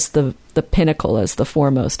the pinnacle, as the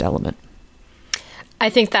foremost element? I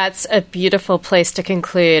think that's a beautiful place to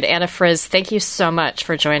conclude. Anna Friz, thank you so much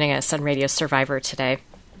for joining us on Radio Survivor today.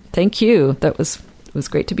 Thank you. It was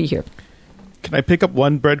great to be here. Can I pick up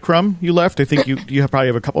one breadcrumb you left? I think you probably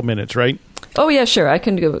have a couple minutes, right? Oh yeah, sure. I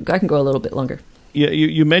can go a little bit longer. Yeah,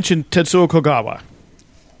 you mentioned Tetsuo Kogawa.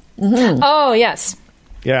 Mm-hmm. Oh yes.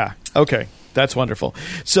 Yeah. Okay, that's wonderful.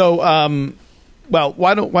 So, well,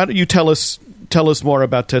 why don't you tell us more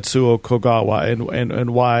about Tetsuo Kogawa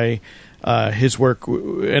and why his work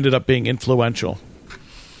ended up being influential?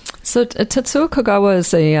 So Tetsuo Kogawa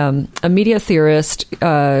is a media theorist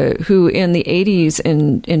who, in the 80s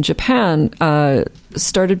in Japan,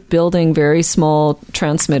 started building very small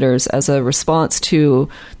transmitters as a response to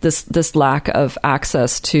this lack of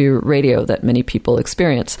access to radio that many people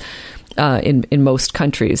experience in most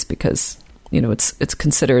countries, because it's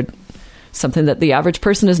considered something that the average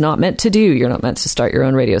person is not meant to do. You're not meant to start your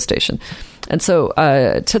own radio station. And so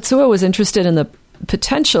Tetsuo was interested in the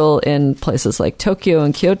potential in places like Tokyo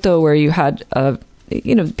and Kyoto, where you had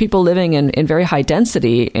people living in very high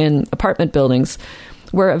density in apartment buildings,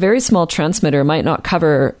 where a very small transmitter might not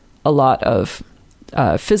cover a lot of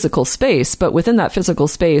physical space, but within that physical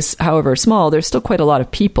space, however small, there's still quite a lot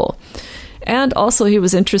of people. And also he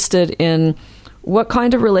was interested in what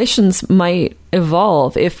kind of relations might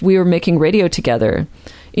evolve if we were making radio together,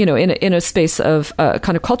 in a space of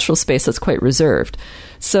kind of cultural space that's quite reserved.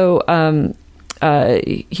 So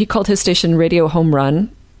he called his station Radio Home Run,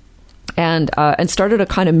 and started a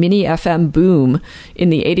kind of mini FM boom in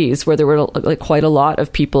the 80s, where there were quite a lot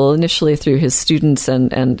of people, initially through his students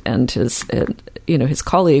and his his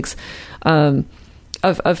colleagues,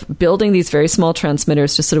 of building these very small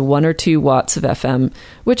transmitters, just sort of 1 or 2 watts of FM,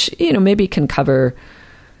 which maybe can cover,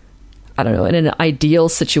 I don't know, in an ideal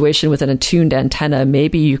situation with an attuned antenna,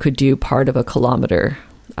 maybe you could do part of a kilometer.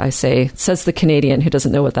 Says the Canadian who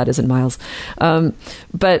doesn't know what that is in miles.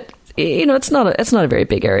 But it's not a very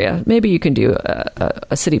big area. Maybe you can do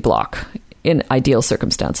a city block in ideal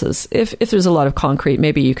circumstances. If there's a lot of concrete,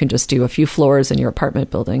 maybe you can just do a few floors in your apartment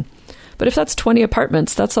building. But if that's 20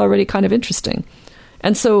 apartments, that's already kind of interesting.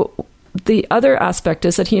 And so the other aspect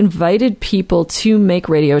is that he invited people to make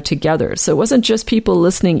radio together. So it wasn't just people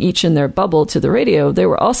listening each in their bubble to the radio. They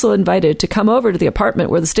were also invited to come over to the apartment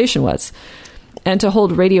where the station was, and to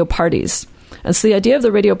hold radio parties. And so the idea of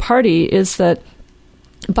the radio party is that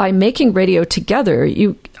by making radio together,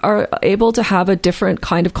 you are able to have a different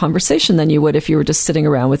kind of conversation than you would if you were just sitting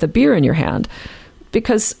around with a beer in your hand.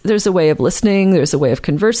 Because there's a way of listening, there's a way of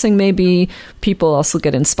conversing maybe. People also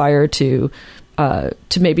get inspired to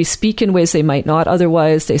maybe speak in ways they might not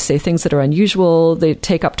otherwise. They say things that are unusual. They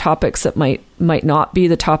take up topics that might not be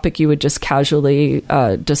the topic you would just casually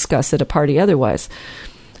discuss at a party otherwise.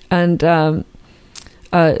 And so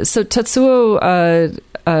Tetsuo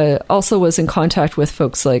also was in contact with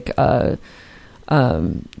folks like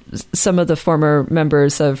some of the former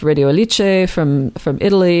members of Radio Alice from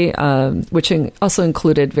Italy, which also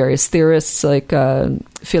included various theorists like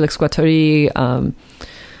Felix Guattari,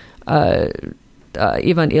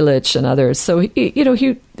 Ivan Illich, and others. So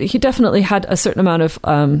he definitely had a certain amount of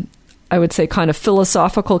I would say kind of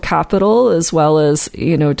philosophical capital, as well as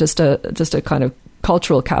just a kind of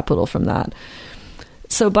cultural capital from that.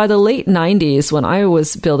 So by the late 90s, when I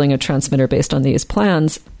was building a transmitter based on these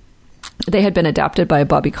plans, they had been adapted by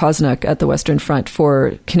Bobby Kosnick at the Western Front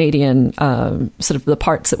for Canadian sort of the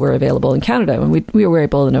parts that were available in Canada. And we were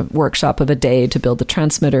able in a workshop of a day to build the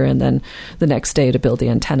transmitter, and then the next day to build the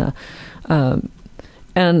antenna.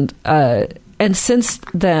 And since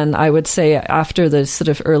then, I would say after the sort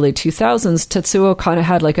of early 2000s, Tetsuo kind of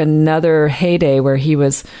had like another heyday where he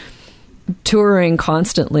was touring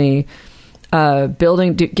constantly,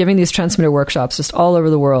 giving these transmitter workshops just all over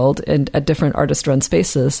the world and at different artist-run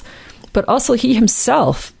spaces. But also he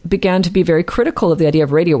himself began to be very critical of the idea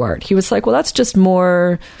of radio art. He was like, well, that's just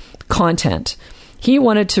more content. He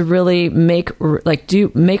wanted to really make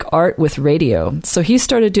art with radio. So he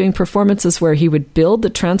started doing performances where he would build the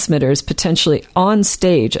transmitters potentially on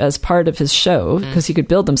stage as part of his show, because he could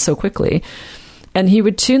build them so quickly. And he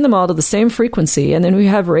would tune them all to the same frequency. And then we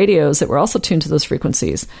have radios that were also tuned to those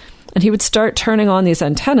frequencies. And he would start turning on these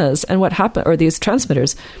antennas, and these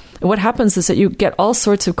transmitters. And what happens is that you get all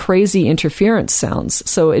sorts of crazy interference sounds.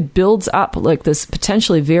 So it builds up like this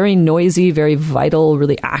potentially very noisy, very vital,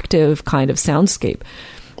 really active kind of soundscape.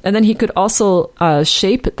 And then he could also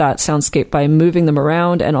shape that soundscape by moving them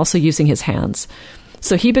around and also using his hands.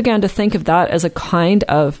 So he began to think of that as a kind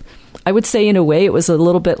of, I would say in a way, it was a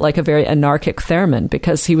little bit like a very anarchic theremin,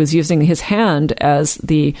 because he was using his hand as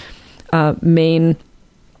the main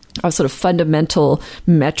sort of fundamental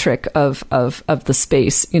metric of the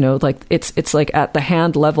space. Like it's like at the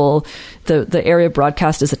hand level, the area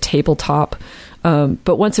broadcast is a tabletop.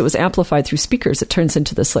 But once it was amplified through speakers, it turns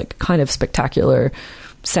into this like kind of spectacular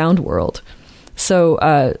sound world. So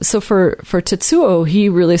for Tetsuo, he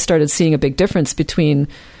really started seeing a big difference between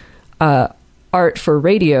art for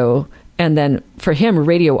radio, and then for him,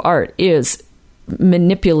 radio art is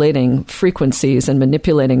manipulating frequencies and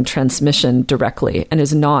manipulating transmission directly, and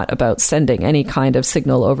is not about sending any kind of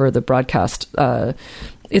signal over the broadcast.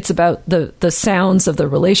 It's about the sounds of the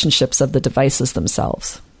relationships of the devices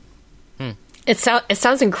themselves. It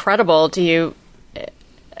sounds incredible.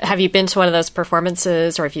 Have you been to one of those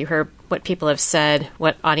performances, or have you heard what people have said,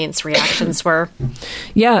 what audience reactions were?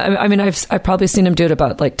 Yeah, I mean, I've probably seen him do it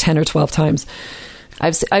about like 10 or 12 times.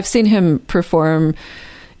 I've seen him perform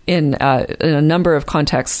in a number of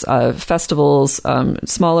contexts, festivals,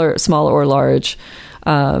 small or large.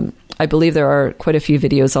 I believe there are quite a few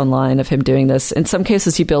videos online of him doing this. In some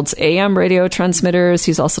cases, he builds AM radio transmitters.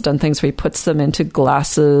 He's also done things where he puts them into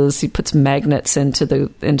glasses. He puts magnets into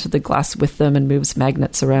the glass with them and moves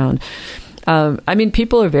magnets around. I mean,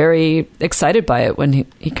 people are very excited by it when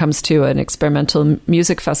he comes to an experimental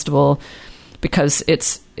music festival, because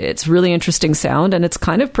it's really interesting sound, and it's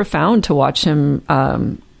kind of profound to watch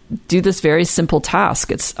him do this very simple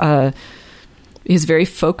task. He's very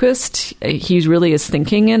focused. He really is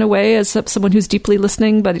thinking in a way as someone who's deeply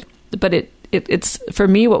listening. But it's for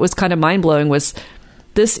me, what was kind of mind blowing was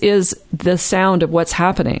this is the sound of what's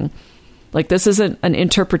happening. Like, this isn't an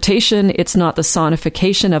interpretation. It's not the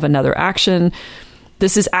sonification of another action.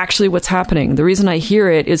 This is actually what's happening. The reason I hear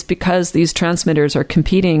it is because these transmitters are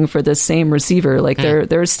competing for the same receiver. Like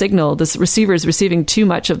their signal, this receiver is receiving too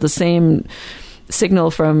much of the same signal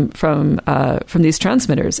from these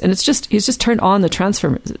transmitters, and he's just turned on the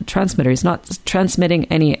transmitter. He's not transmitting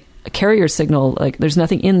any carrier signal. Like, there's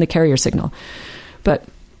nothing in the carrier signal, but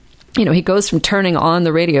he goes from turning on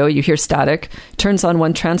the radio, you hear static, turns on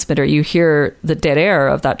one transmitter, you hear the dead air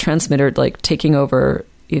of that transmitter like taking over,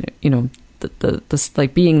 the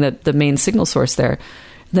like being the main signal source there.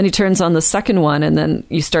 Then he turns on the second one, and then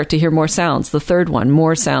you start to hear more sounds. The third one,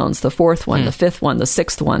 more sounds. The fourth one, the fifth one, the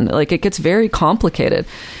sixth one. Like, it gets very complicated.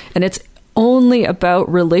 And it's only about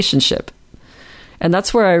relationship. And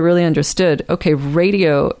that's where I really understood, okay,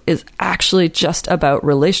 radio is actually just about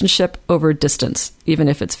relationship over distance, even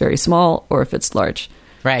if it's very small or if it's large.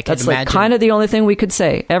 Right. That's like kind of the only thing we could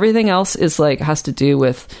say. Everything else is like, has to do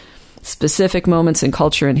with specific moments in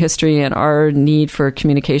culture and history, and our need for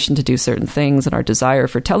communication to do certain things, and our desire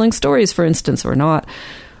for telling stories, for instance, or not.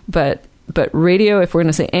 But radio, if we're going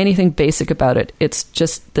to say anything basic about it, it's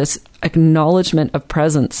just this acknowledgement of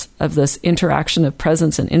presence, of this interaction of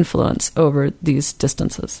presence and influence over these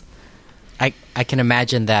distances. I can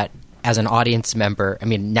imagine that as an audience member. I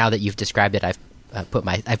mean, now that you've described it,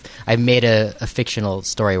 I've made a fictional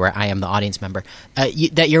story where I am the audience member.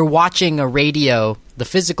 That you're watching a radio, the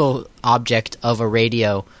physical object of a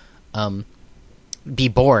radio, be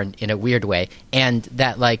born in a weird way, and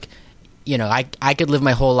that, like, I could live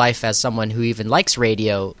my whole life as someone who even likes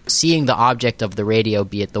radio, seeing the object of the radio,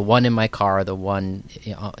 be it the one in my car or the one,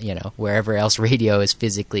 wherever else radio is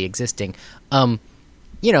physically existing.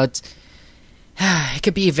 It's. It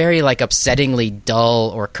could be a very, like, upsettingly dull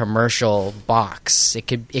or commercial box. It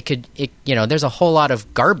could, there's a whole lot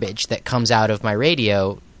of garbage that comes out of my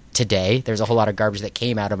radio today. There's a whole lot of garbage that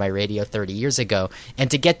came out of my radio 30 years ago. And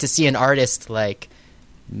to get to see an artist, like,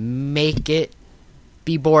 make it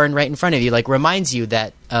be born right in front of you, like, reminds you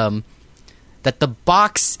that, that the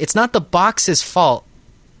box, it's not the box's fault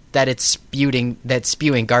that it's spewing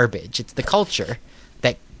garbage. It's the culture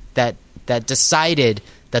that decided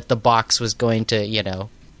that the box was going to,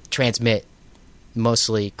 transmit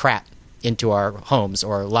mostly crap into our homes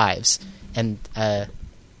or lives. And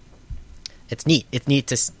it's neat. It's neat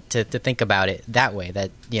to think about it that way,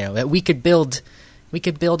 that, that we could build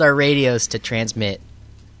our radios to transmit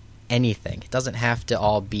anything. It doesn't have to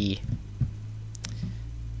all be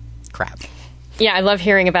crap. Yeah, I love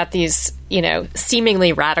hearing about these,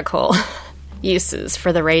 seemingly radical uses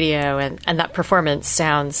for the radio, and that performance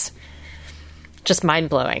sounds just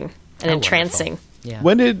mind-blowing and entrancing. Yeah.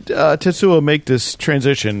 When did Tetsuo make this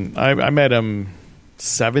transition? I met him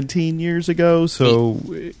 17 years ago, so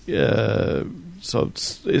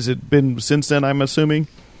has it been since then, I'm assuming?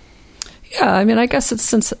 Yeah, I mean, I guess it's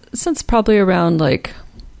since probably around like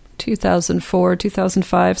 2004,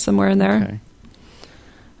 2005, somewhere in there. Okay.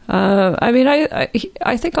 I mean,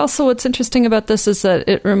 I think also what's interesting about this is that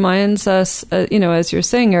it reminds us, as you're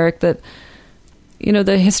saying, Eric, that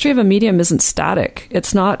the history of a medium isn't static.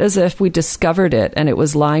 It's not as if we discovered it and it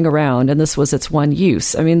was lying around and this was its one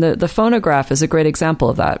use. I mean, the phonograph is a great example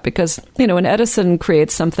of that, because, when Edison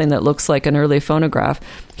creates something that looks like an early phonograph,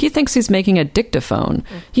 he thinks he's making a dictaphone.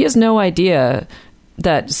 He has no idea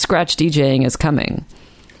that scratch DJing is coming.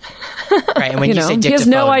 Right, and when you say dictaphone, he has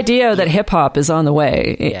no idea that hip hop is on the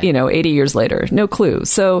way, 80 years later. No clue.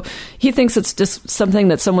 So he thinks it's just something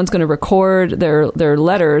that someone's going to record their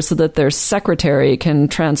letters so that their secretary can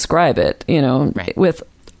transcribe it, right, with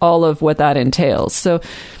all of what that entails. So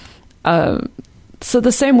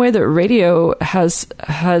the same way that radio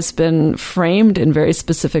has been framed in very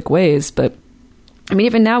specific ways, but I mean,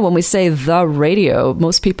 even now when we say the radio,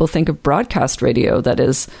 most people think of broadcast radio that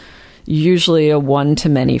is usually a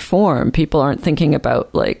one-to-many form. People aren't thinking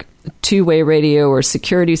about like two-way radio or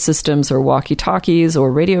security systems or walkie-talkies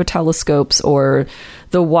or radio telescopes or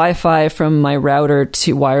the Wi-Fi from my router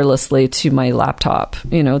to wirelessly to my laptop.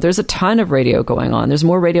 You know, there's a ton of radio going on. There's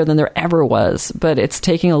more radio than there ever was, but it's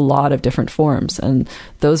taking a lot of different forms. And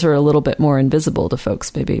those are a little bit more invisible to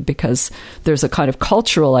folks, maybe, because there's a kind of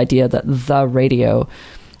cultural idea that the radio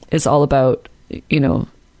is all about, you know,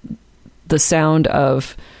 the sound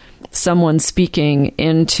of someone speaking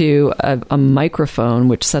into a microphone,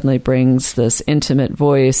 which suddenly brings this intimate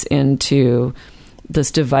voice into this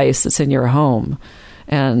device that's in your home.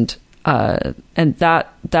 And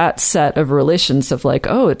that set of relations of like,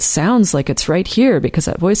 oh, it sounds like it's right here because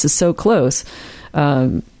that voice is so close.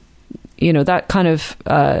 You know, that kind of,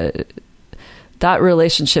 that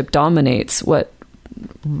relationship dominates what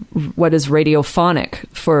is radiophonic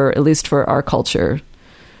for, at least for our culture,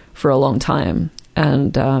 for a long time.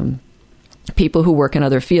 And people who work in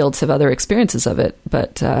other fields have other experiences of it.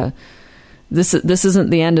 But this isn't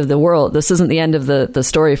the end of the world. This isn't the end of the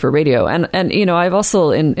story for radio. And you know, I've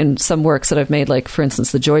also, in some works that I've made, like, for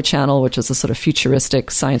instance, The Joy Channel, which is a sort of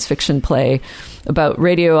futuristic science fiction play about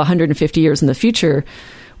radio 150 years in the future,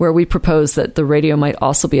 where we propose that the radio might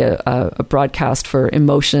also be a broadcast for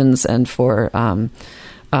emotions and for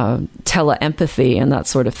teleempathy and that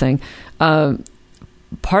sort of thing.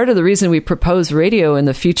 Part of the reason we propose radio in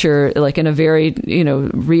the future, like in a very, you know,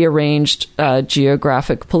 rearranged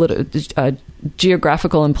geographical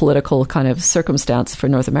and political kind of circumstance for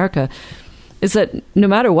North America, is that no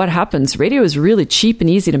matter what happens, radio is really cheap and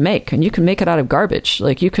easy to make, and you can make it out of garbage.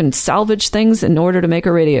 Like, you can salvage things in order to make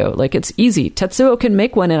a radio. Like, it's easy. Tetsuo can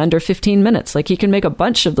make one in under 15 minutes. Like, he can make a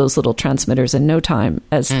bunch of those little transmitters in no time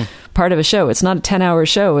as part of a show. It's not a 10-hour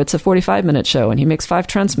show. It's a 45-minute show, and he makes 5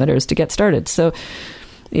 transmitters to get started. So,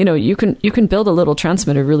 you know, you can build a little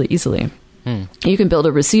transmitter really easily. You can build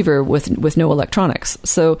a receiver with no electronics.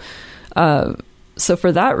 So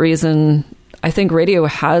for that reason, I think radio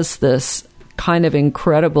has this kind of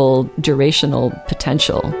incredible durational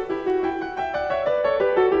potential.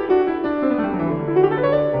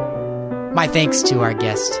 My thanks to our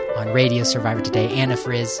guest on Radio Survivor today, Anna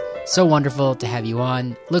Friz. So wonderful to have you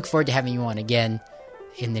on. Look forward to having you on again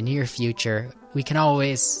in the near future. We can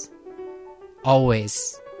always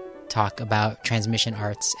talk about transmission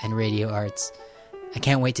arts and radio arts. I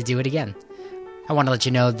can't wait to do it again. I want to let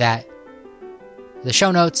you know that the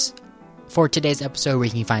show notes for today's episode, where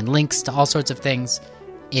you can find links to all sorts of things,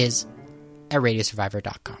 is at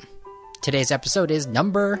radiosurvivor.com. Today's episode is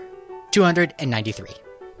number 293.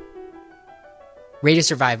 Radio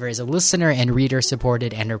Survivor is a listener and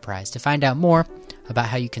reader-supported enterprise. To find out more about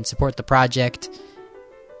how you can support the project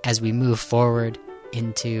as we move forward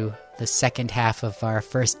into the second half of our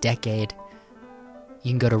first decade,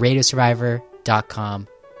 you can go to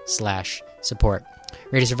radiosurvivor.com/support.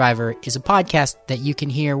 Radio Survivor is a podcast that you can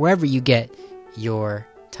hear wherever you get your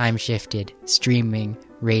time-shifted streaming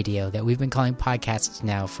radio that we've been calling podcasts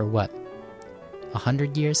now for,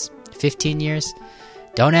 100 years? 15 years?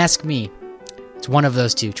 Don't ask me. It's one of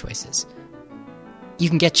those two choices. You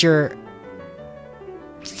can get your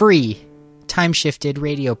free time-shifted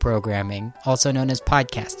radio programming, also known as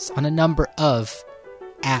podcasts, on a number of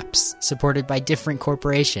apps supported by different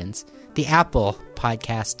corporations. The Apple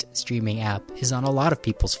podcast streaming app is on a lot of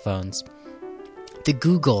people's phones. The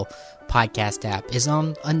Google podcast app is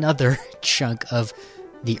on another chunk of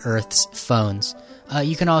the Earth's phones.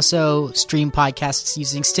 You can also stream podcasts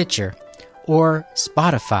using Stitcher or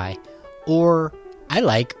Spotify, or I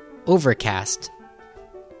like Overcast.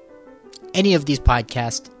 Any of these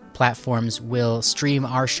podcast platforms will stream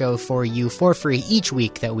our show for you for free each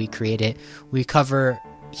week that we create it. We cover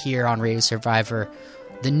here on Radio Survivor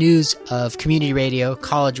the news of community radio,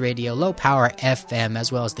 college radio, low power FM,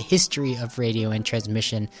 as well as the history of radio and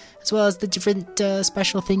transmission, as well as the different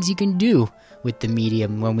special things you can do with the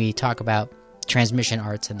medium when we talk about transmission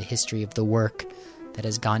arts and the history of the work that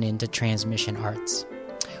has gone into transmission arts.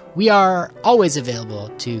 We are always available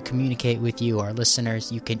to communicate with you, our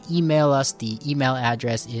listeners. You can email us. The email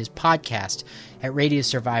address is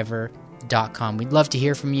podcast@radiosurvivor.com. We'd love to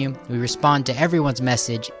hear from you. We respond to everyone's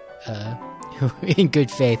message in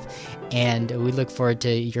good faith, and we look forward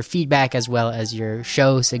to your feedback as well as your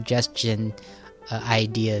show suggestion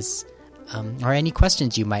ideas, or any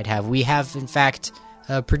questions you might have. We have, in fact,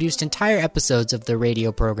 produced entire episodes of the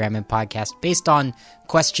radio program and podcast based on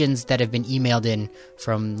questions that have been emailed in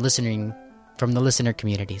from the listener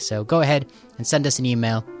community. So go ahead and send us an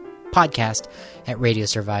email,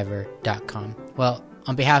 podcast@radiosurvivor.com. Well,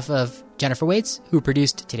 On behalf of Jennifer Waits, who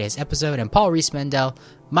produced today's episode, and Paul Reese-Mendel,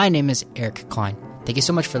 my name is Eric Klein. Thank you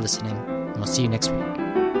so much for listening, and we'll see you next week.